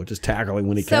ball. We'll just tackle him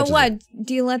when he catches it. So what?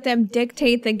 Do you let them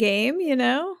dictate the game?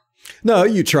 No,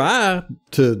 you try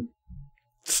to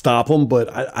stop them, but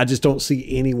I just don't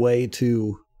see any way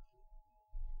to.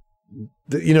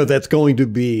 That's going to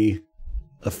be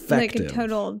effective. Like a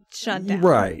total shutdown.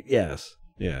 Right. Yes.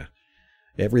 Yeah.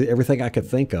 Everything I could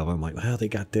think of, I'm like, well, they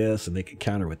got this and they can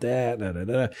counter with that. Da, da,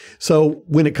 da. So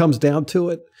when it comes down to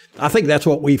it, I think that's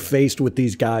what we faced with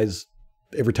these guys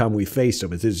every time we faced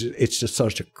them. It's just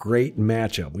such a great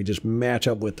matchup. We just match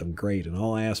up with them great in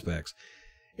all aspects.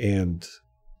 And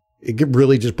it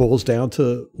really just boils down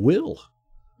to will.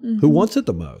 Who wants it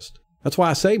the most? That's why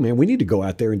I say, man, we need to go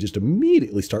out there and just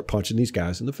immediately start punching these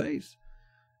guys in the face.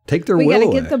 Take their will away. We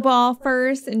got to get the ball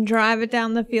first and drive it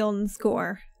down the field and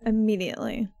score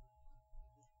immediately.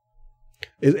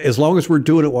 As long as we're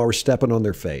doing it while we're stepping on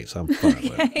their face, I'm fine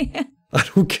with it. I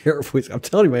don't care if I'm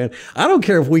telling you, man, I don't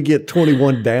care if we get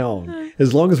 21 down.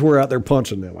 As long as we're out there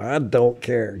punching them, I don't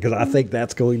care because I think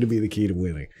that's going to be the key to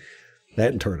winning.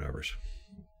 That and turnovers.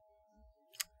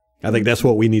 I think that's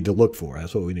what we need to look for.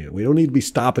 That's what we need. We don't need to be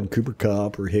stopping Cooper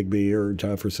Kupp or Higbee or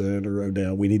Jefferson or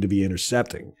Odell. We need to be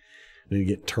intercepting. We need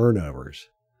to get turnovers.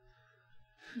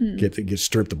 Get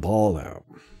stripped the ball out.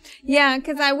 Yeah,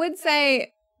 because I would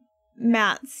say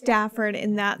Matt Stafford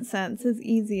in that sense is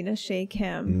easy to shake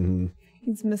him.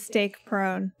 He's mistake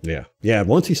prone. Yeah. Yeah.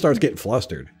 Once he starts getting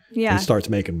flustered, he starts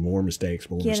making more mistakes,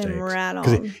 Get him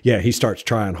rattled. He starts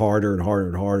trying harder and harder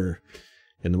and harder.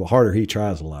 And the harder he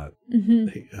tries a lot,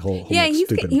 he'll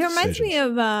he reminds me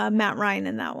of Matt Ryan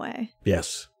in that way.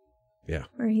 Yes. Yeah.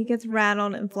 Where he gets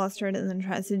rattled and flustered and then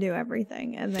tries to do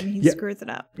everything, and then he screws it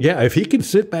up. Yeah, if he can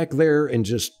sit back there and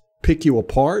just pick you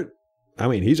apart, I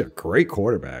mean, he's a great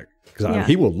quarterback. Because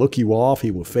he will look you off,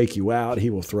 he will fake you out, he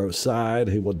will throw aside,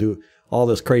 he will do all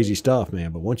this crazy stuff,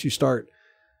 man. But once you start,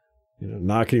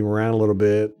 knocking him around a little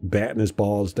bit, batting his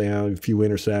balls down, a few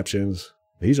interceptions,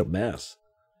 he's a mess.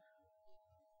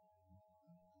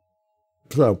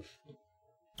 So,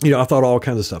 I thought all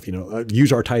kinds of stuff,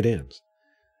 use our tight ends,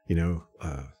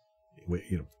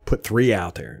 put 3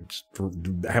 out there and just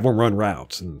have them run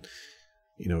routes and,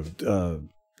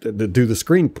 do the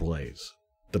screen plays,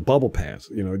 the bubble pass,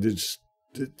 just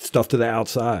stuff to the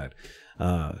outside,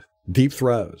 deep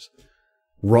throws,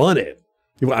 run it.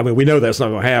 I mean, we know that's not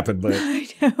going to happen, but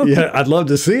yeah, I'd love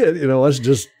to see it. Let's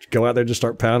just go out there and just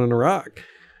start pounding the rock.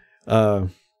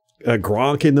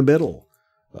 Gronk in the middle,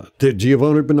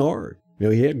 Giovanni Bernard.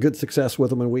 He had good success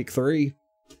with him in week 3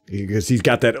 because he's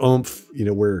got that oomph,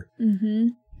 where,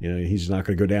 he's not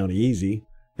going to go down easy.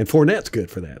 And Fournette's good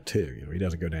for that too. He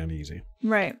doesn't go down easy.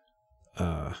 Right.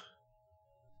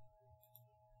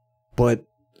 But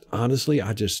honestly,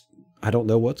 I don't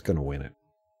know what's going to win it.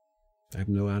 I have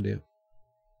no idea.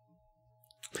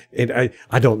 And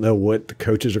I don't know what the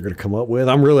coaches are going to come up with.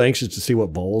 I'm really anxious to see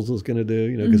what Bowles is going to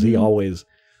do, because he always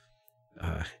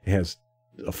has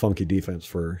a funky defense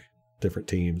for different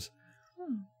teams.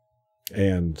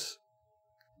 And,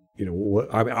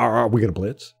 are we going to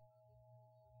blitz?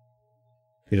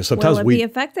 Sometimes Will it be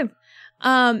effective?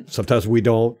 Sometimes we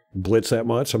don't blitz that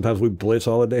much. Sometimes we blitz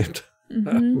all the damn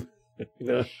time.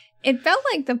 It felt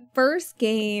like the first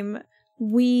game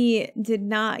we did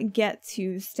not get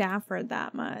to Stafford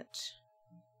that much.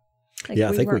 I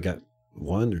think we got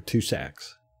 1 or 2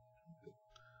 sacks.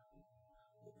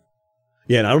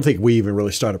 Yeah, and I don't think we even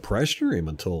really started pressuring him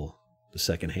until the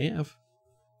second half.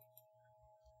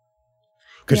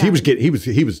 Because he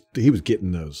was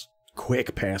getting those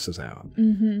quick passes out.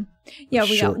 Yeah,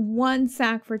 we got 1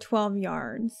 sack for 12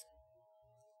 yards.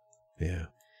 Yeah.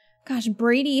 Gosh,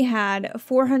 Brady had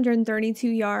 432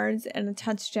 yards and a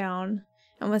touchdown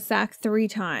and was sacked 3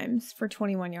 times for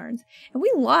 21 yards. And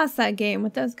we lost that game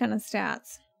with those kind of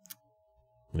stats.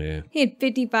 Yeah. He had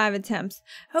 55 attempts.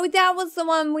 Oh, that was the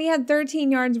one we had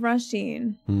 13 yards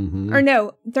rushing. Or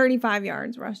no, 35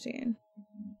 yards rushing.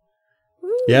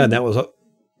 Woo. Yeah, and that was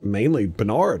mainly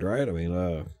Bernard, right? I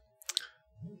mean,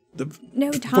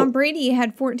 Tom Brady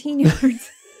had 14 yards.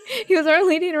 He was our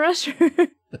leading rusher.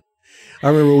 I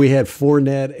remember we had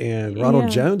Fournette and Ronald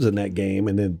Jones in that game,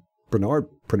 and then Bernard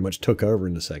pretty much took over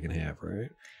in the second half, right?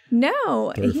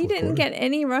 No, he didn't get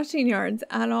any rushing yards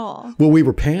at all. Well, we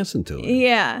were passing to him.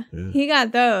 Yeah, he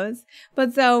got those.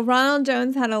 But so Ronald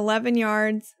Jones had 11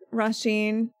 yards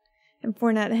rushing, and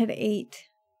Fournette had 8.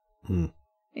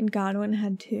 And Godwin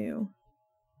had 2.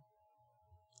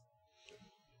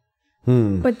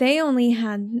 But they only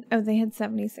had, they had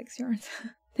 76 yards.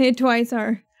 They had twice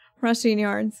our rushing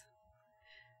yards.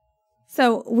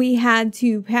 So we had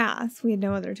to pass. We had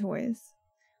no other choice.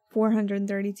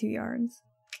 432 yards.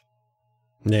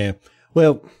 Yeah.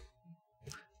 Well,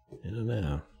 I don't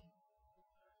know.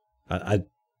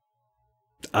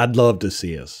 I'd love to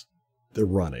see us to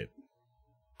run it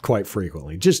quite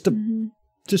frequently, just to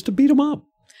beat them up.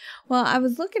 Well, I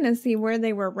was looking to see where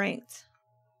they were ranked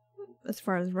as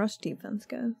far as rush defense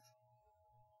goes.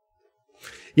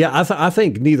 Yeah, I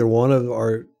think neither one of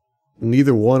our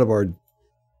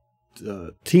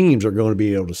teams are going to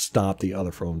be able to stop the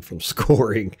other from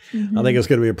scoring. I think it's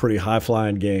going to be a pretty high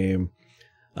flying game,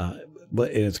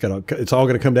 but it's all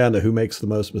going to come down to who makes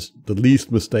the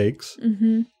least mistakes,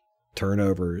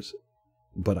 turnovers.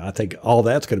 But I think all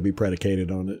that's going to be predicated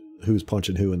on who's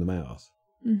punching who in the mouth.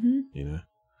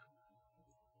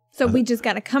 So we just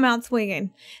got to come out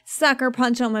swinging, sucker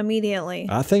punch them immediately.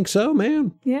 I think so,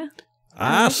 man. Yeah,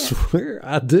 I swear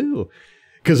I do.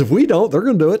 Because if we don't, they're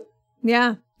going to do it.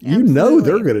 Yeah. You know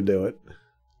they're going to do it.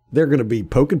 They're going to be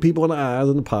poking people in the eyes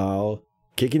in the pile,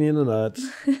 kicking you in the nuts,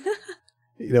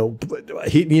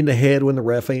 hitting you in the head when the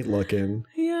ref ain't looking.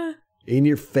 Yeah. In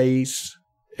your face,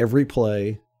 every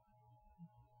play.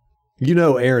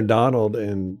 Aaron Donald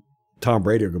and Tom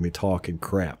Brady are going to be talking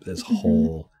crap this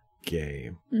whole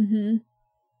game.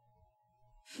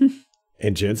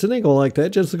 And Jensen ain't going to like that.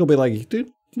 Jensen's going to be like,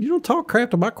 dude, you don't talk crap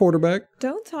to my quarterback.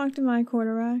 Don't talk to my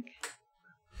quarterback.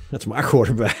 That's my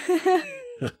quarterback.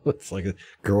 It's like a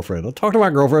girlfriend. Don't talk to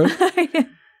my girlfriend.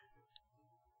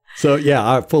 So, yeah,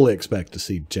 I fully expect to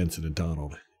see Jensen and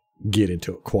Donald get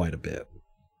into it quite a bit.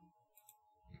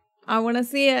 I want to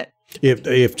see it.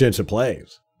 If Jensen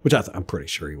plays, which I'm pretty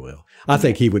sure he will. I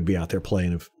think he would be out there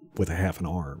playing with a half an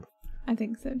arm. I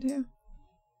think so, too.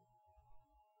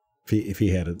 If he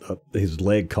had his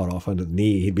leg caught off under the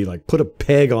knee, he'd be like, put a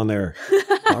peg on there.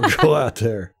 I'll go out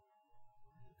there.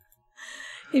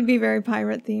 He'd be very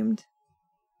pirate themed.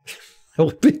 That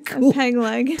would be cool. A peg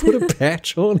leg. Put a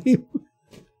patch on him.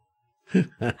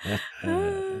 It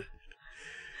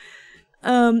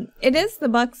is the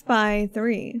Bucs by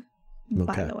 3,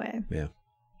 by the way. Yeah.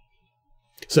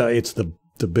 So it's the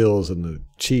Bills and the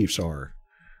Chiefs are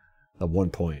at 1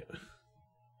 point.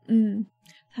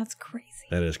 That's crazy.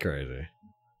 That is crazy.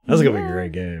 That's going to be a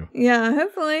great game. Yeah,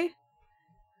 hopefully.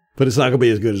 But it's not going to be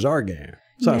as good as our game.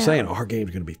 So I'm No. saying our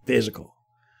game's going to be physical.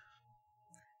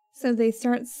 So they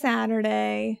start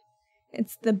Saturday.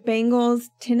 It's the Bengals,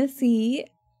 Tennessee,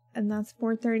 and that's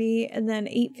 4:30. And then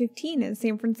 8:15 is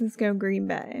San Francisco, Green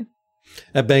Bay.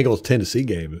 That Bengals Tennessee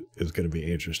game is going to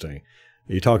be interesting.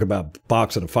 You talk about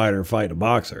boxing a fighter and fighting a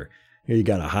boxer. Here you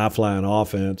got a high-flying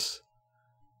offense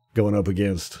going up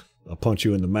against a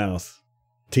punch-you-in-the-mouth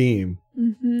team.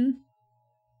 Mm-hmm.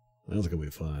 That's going to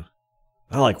be fun.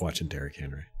 I like watching Derrick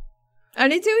Henry. I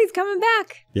do too. He's coming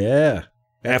back. Yeah.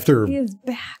 After, He is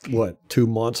back. what, 2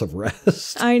 months of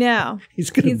rest? I know.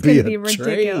 He's going He's to be going to be a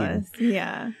ridiculous. train.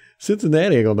 Yeah.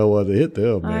 Cincinnati ain't going to know what to hit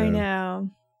them, man. I know.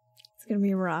 It's going to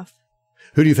be rough.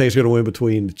 Who do you think is going to win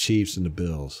between the Chiefs and the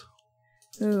Bills?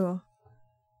 Ooh.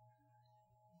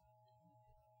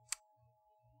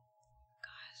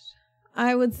 Gosh.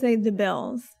 I would say the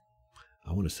Bills.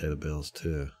 I want to say the Bills,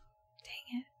 too.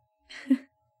 Dang it.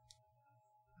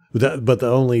 But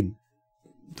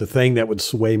the thing that would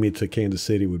sway me to Kansas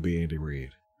City would be Andy Reid.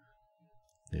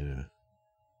 Yeah.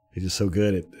 He's just so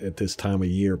good at this time of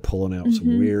year pulling out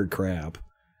some weird crap.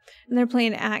 And they're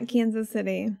playing at Kansas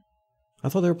City. I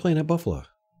thought they were playing at Buffalo.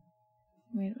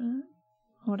 Wait a minute.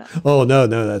 Hold on. Oh, no,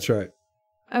 that's right.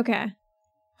 Okay.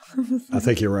 I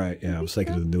think you're right. Yeah, I was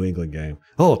thinking of the New England game.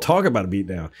 Oh, talk about a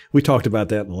beatdown. We talked about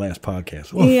that in the last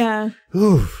podcast. Oof. Yeah.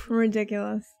 Oof.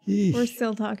 Ridiculous. Yeesh. We're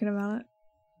still talking about it.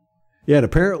 Yeah, and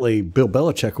apparently Bill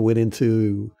Belichick went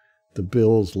into the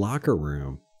Bills' locker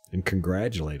room and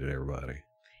congratulated everybody.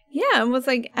 Yeah, and was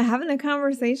like having a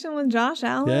conversation with Josh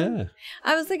Allen. Yeah.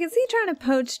 I was like, is he trying to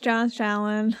poach Josh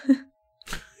Allen?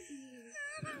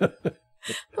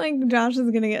 Like Josh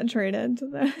is going to get traded to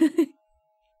the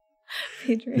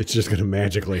Patriots. It's just going to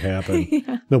magically happen.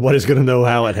 Yeah. Nobody's going to know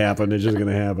how it happened. It's just going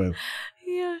to happen.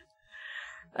 Yeah.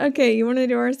 Okay, you want to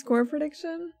do our score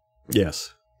prediction?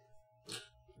 Yes.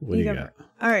 What do you go got? first.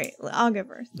 All right, I'll go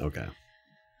first. Okay.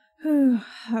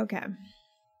 Okay.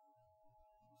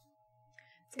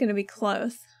 It's going to be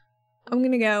close. I'm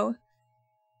going to go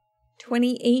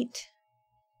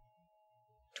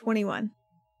 28-21.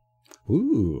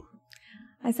 Ooh.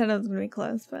 I said it was going to be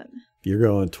close, but... You're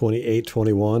going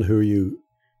 28-21. Who are you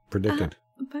predicting?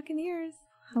 Buccaneers.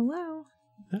 Hello.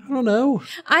 I don't know.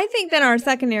 I think that our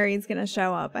secondary is going to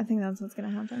show up. I think that's what's going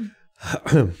to happen.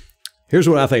 Here's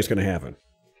what I think is going to happen.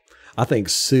 I think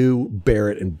Sue,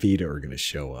 Barrett, and Vita are going to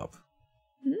show up.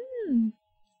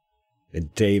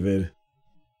 And David.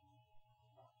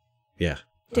 Yeah.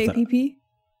 JPP?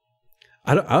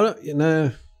 I don't,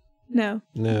 no. No.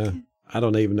 No. I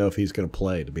don't even know if he's going to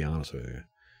play, to be honest with you.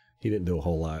 He didn't do a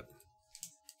whole lot.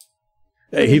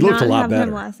 Hey, he looked a lot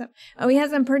better. Last time. Oh, he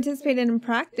hasn't participated in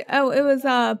practice. Oh, it was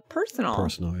personal.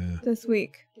 Personal, yeah. This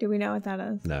week. Do we know what that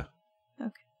is? No.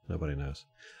 Okay. Nobody knows.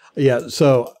 Yeah,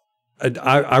 so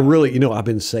I really, I've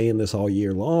been saying this all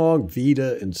year long.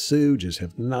 Vita and Sue just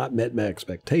have not met my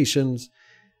expectations.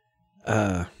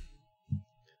 Vita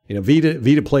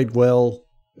played well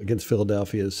against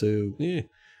Philadelphia. Sue, yeah.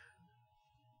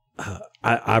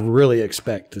 I really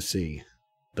expect to see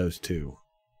those two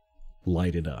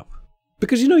light it up.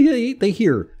 Because, they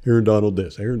hear Aaron Donald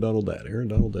this, Aaron Donald that, Aaron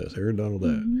Donald this, Aaron Donald that.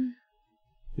 Mm-hmm.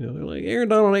 They're like, Aaron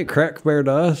Donald ain't crap compared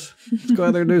to us. Let's go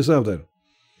out there and do something.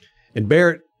 And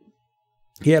Barrett,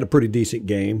 he had a pretty decent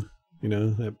game.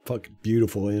 That fucking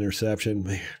beautiful interception.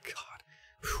 Man,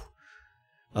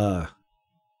 God.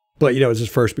 But, it's his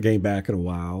first game back in a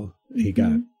while. He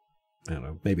got, I don't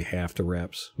know, maybe half the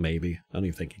reps, maybe. I don't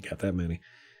even think he got that many.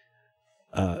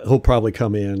 He'll probably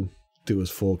come in, do his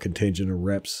full contingent of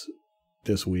reps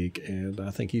this week, and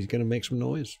I think he's going to make some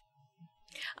noise.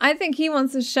 I think he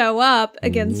wants to show up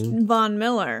against Von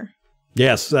Miller.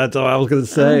 Yes, that's what I was going to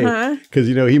say. Because,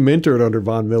 he mentored under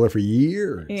Von Miller for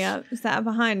years. Yeah, sat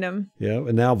behind him. Yeah,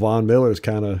 and now Von Miller's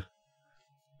kind of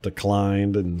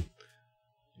declined, and,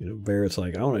 Barrett's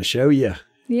like, I want to show you.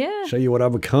 Yeah. Show you what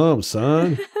I've become,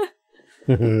 son.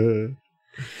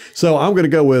 So I'm going to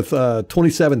go with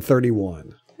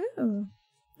 27-31. Ooh,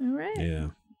 all right. Yeah.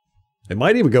 It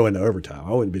might even go into overtime.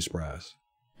 I wouldn't be surprised.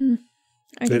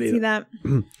 I can see that.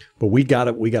 But we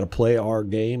gotta play our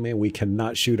game, man. We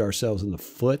cannot shoot ourselves in the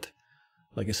foot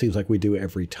like it seems like we do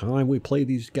every time we play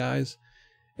these guys.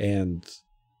 And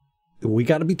we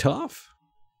got to be tough.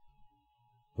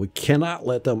 We cannot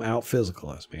let them out physical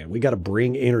us, man. We got to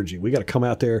bring energy. We got to come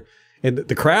out there, and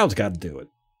the crowd's got to do it.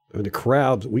 I mean, the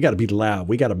crowd, we got to be loud.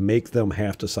 We got to make them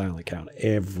have to silent count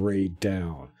every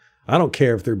down. I don't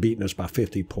care if they're beating us by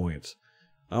 50 points.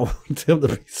 I want them to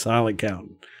be silent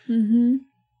counting.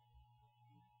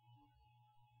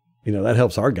 that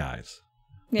helps our guys.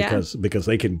 Yeah. Because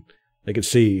they can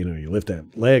see, you lift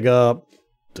that leg up,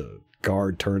 the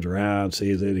guard turns around,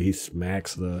 sees it, he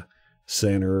smacks the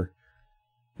center,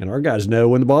 and our guys know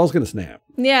when the ball's going to snap.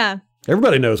 Yeah.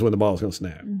 Everybody knows when the ball's going to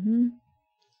snap. Mm-hmm.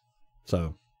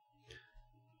 So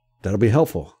that'll be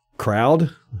helpful.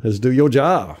 Crowd, let's do your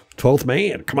job. 12th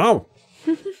man, come on.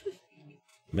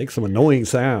 Make some annoying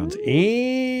sounds.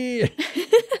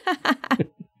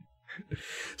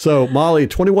 So, Molly,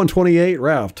 21-28.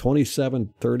 Ralph,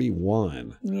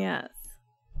 27-31. Yes.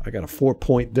 I got a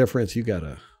 4-point difference. You got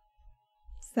a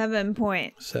 7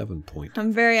 point. 7-point.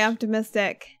 I'm very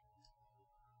optimistic.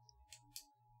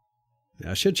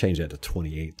 I should change that to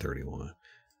 28-31.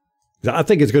 I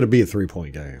think it's going to be a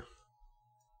 3-point game.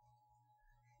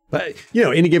 But,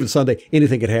 any given Sunday,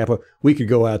 anything could happen. We could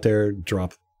go out there,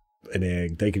 drop an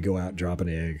egg. They could go out and drop an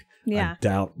egg. Yeah. I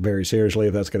doubt very seriously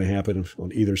if that's going to happen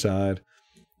on either side.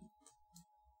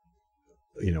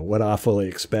 What I fully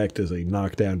expect is a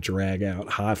knockdown, drag out,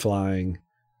 high flying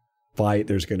fight.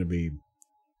 There's going to be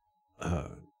a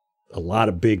lot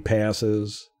of big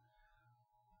passes,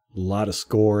 a lot of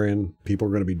scoring. People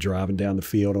are going to be driving down the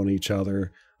field on each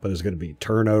other, but there's going to be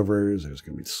turnovers. There's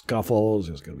going to be scuffles.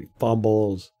 There's going to be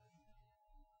fumbles.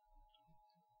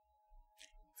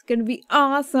 It's going to be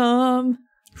awesome.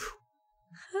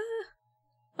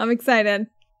 I'm excited.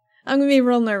 I'm going to be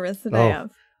real nervous today. Oh,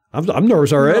 I'm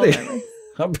nervous already. Nervous.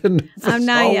 I've been I'm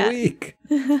not all yet. week.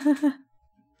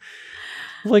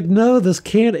 Like, no, this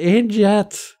can't end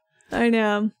yet. I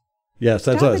know. Yes,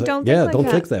 that's Stop us. it, don't Yeah, think like don't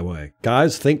that. think that way.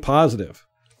 Guys, think positive.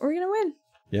 We're going to win.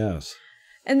 Yes.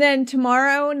 And then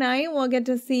tomorrow night, we'll get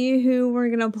to see who we're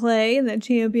going to play in the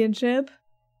championship.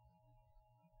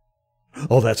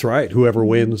 Oh, that's right. Whoever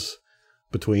wins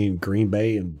between Green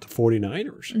Bay and the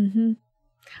 49ers. Mm-hmm.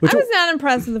 Which I was not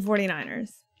impressed with the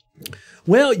 49ers.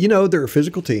 Well, they're a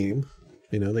physical team.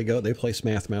 They play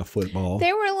smash mouth football.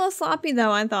 They were a little sloppy,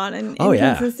 though, I thought, and Oh,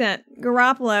 yeah. inconsistent.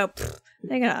 Garoppolo,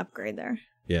 they got to upgrade there.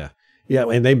 Yeah. Yeah,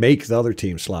 and they make the other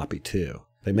team sloppy, too.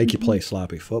 They make you play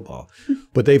sloppy football.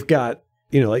 But they've got,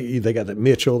 they got that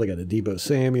Mitchell, they got the Deebo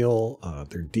Samuel.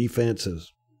 Their defense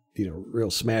is,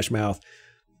 real smash mouth.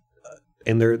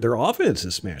 And their offense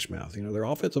is smash mouth. Their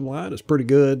offensive line is pretty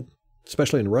good,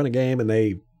 especially in the running game. And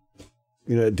they,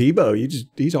 Deebo,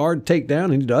 he's hard to take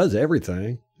down, and he does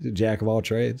everything. He's a jack of all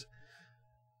trades.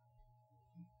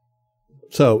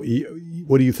 So,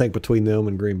 what do you think between them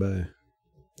and Green Bay?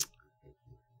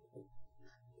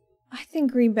 I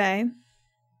think Green Bay.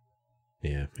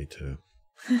 Yeah, me too.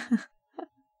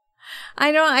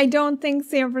 I don't think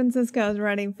San Francisco is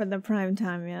ready for the prime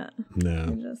time yet.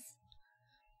 No.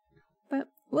 But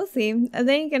we'll see.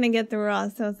 They ain't gonna get through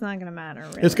us, so it's not gonna matter.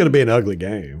 Really. It's going to be an ugly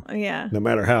game. Yeah. No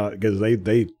matter how, because they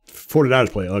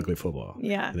 49ers play ugly football.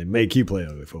 Yeah. And they make you play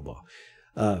ugly football.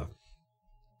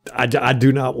 I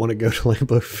do not want to go to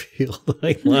Lambeau Field. I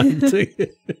ain't lying to you.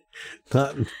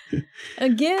 Not,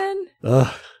 Again.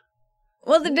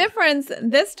 Well, the difference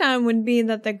this time would be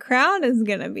that the crowd is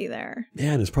going to be there.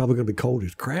 yeah, and it's probably going to be cold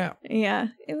as crap. Yeah.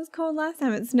 It was cold last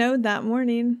time. It snowed that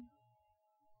morning.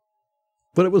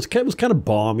 But it was kind of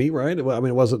balmy, right? I mean,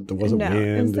 it wasn't No, wind.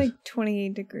 it was like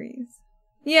 28 degrees.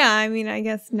 Yeah, I mean, I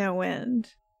guess no wind,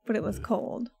 but it was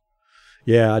cold.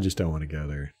 Yeah, I just don't want to go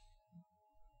there.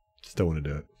 Just don't want to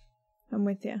do it. I'm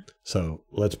with you. So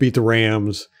let's beat the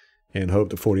Rams and hope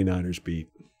the 49ers beat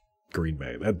Green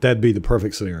Bay. That'd be the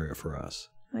perfect scenario for us.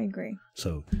 I agree.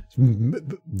 So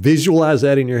visualize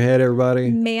that in your head,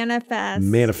 everybody. Manifest.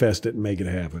 Manifest it and make it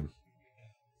happen.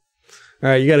 All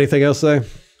right, you got anything else to say?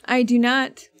 I do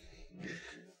not.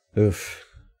 Oof.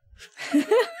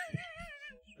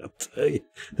 I'll tell you,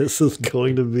 this is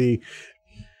going to be...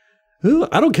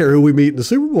 I don't care who we meet in the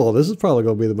Super Bowl. This is probably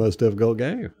going to be the most difficult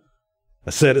game.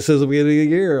 I said it since the beginning of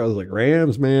the year. I was like,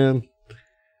 Rams, man.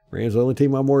 Rams, the only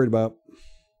team I'm worried about.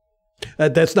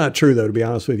 That's not true, though, to be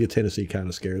honest with you. Tennessee kind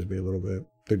of scares me a little bit.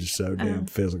 They're just so damn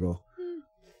physical.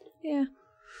 Yeah.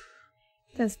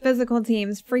 Those physical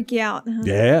teams freak you out, huh?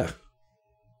 Yeah.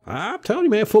 I'm telling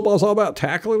you, man, football's all about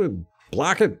tackling and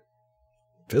blocking.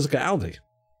 Physicality.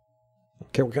 I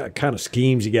don't care what kind of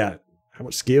schemes you got, how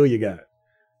much skill you got.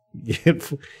 You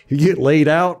get laid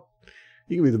out,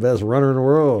 you can be the best runner in the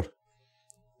world.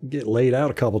 You get laid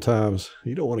out a couple times,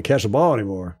 you don't want to catch the ball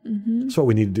anymore. Mm-hmm. That's what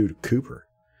we need to do to Cooper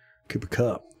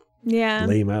Kupp. Yeah.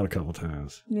 Lay him out a couple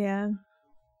times. Yeah.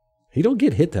 He don't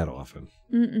get hit that often.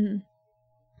 Mm-mm.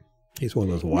 He's one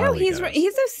of those wild No, he's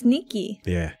so sneaky.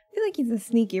 Yeah. I feel like he's a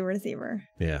sneaky receiver.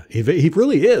 Yeah, he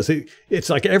really is. It's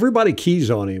like everybody keys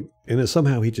on him, And then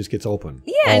somehow he just gets open.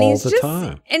 Yeah, all and he's the just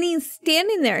time. and he's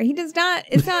standing there. He does not.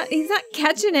 He's not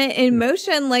catching it in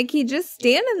motion. Like he just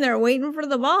standing there waiting for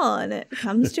the ball, and it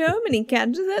comes to him, and he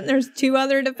catches it. And there's 2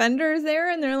 other defenders there,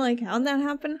 and they're like, "How'd that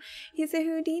happen?" He's a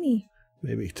Houdini.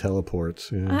 Maybe he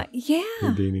teleports. Yeah. Yeah.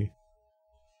 Houdini.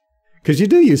 Because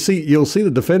you'll see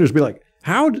the defenders be like,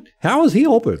 "How is he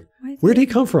open? Where'd he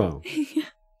come from?"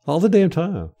 All the damn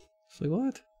time. It's like,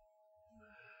 what?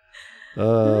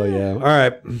 Oh, yeah. All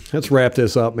right. Let's wrap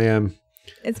this up, man.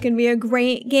 It's going to be a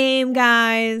great game,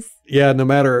 guys. Yeah, no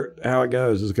matter how it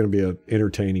goes, it's going to be an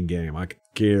entertaining game. I can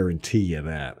guarantee you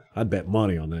that. I'd bet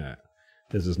money on that.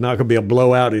 This is not going to be a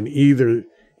blowout in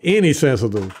any sense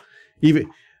of the even.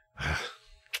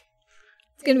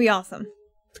 It's going to be awesome.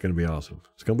 It's going to be awesome.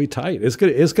 It's going to be tight. It's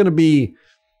going to be.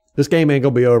 This game ain't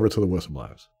going to be over till the whistle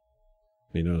blows.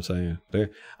 You know what I'm saying?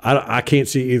 I can't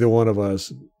see either one of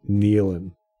us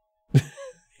kneeling.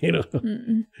 You know,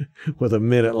 with a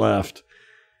minute left.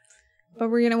 But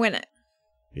we're going to win it.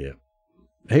 Yeah.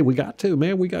 Hey, we got to,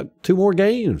 man. We got 2 more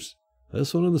games.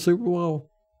 This one in the Super Bowl,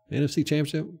 NFC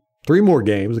Championship. 3 more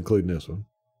games, including this one.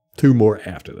 2 more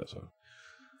after this one.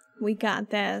 We got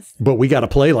this. But we got to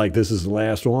play like this is the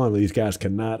last one. These guys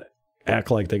cannot act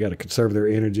like they got to conserve their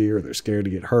energy or they're scared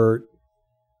to get hurt.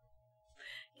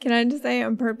 Can I just say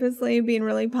I'm purposely being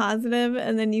really positive,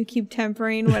 and then you keep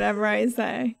tempering whatever I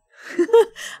say?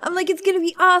 I'm like, it's going to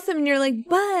be awesome. And you're like,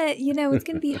 but, it's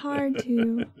going to be hard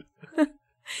to.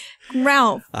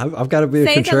 Ralph. I've got to be a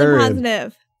contrarian. Say something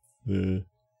positive. Yeah.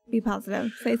 Be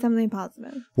positive. Say something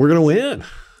positive. We're going to win.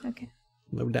 Okay.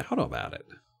 No doubt about it.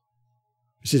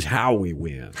 This is how we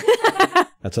win. I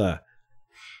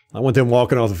want them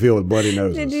walking off the field with bloody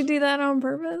noses. Did you do that on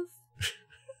purpose?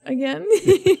 Again?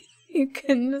 You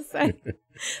couldn't just say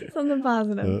something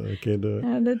positive. I can't do it. I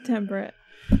had to temper it.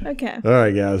 Okay. All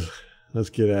right, guys. Let's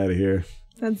get out of here.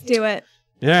 Let's do it.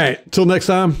 All right. Till next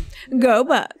time. Go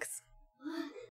Bucs.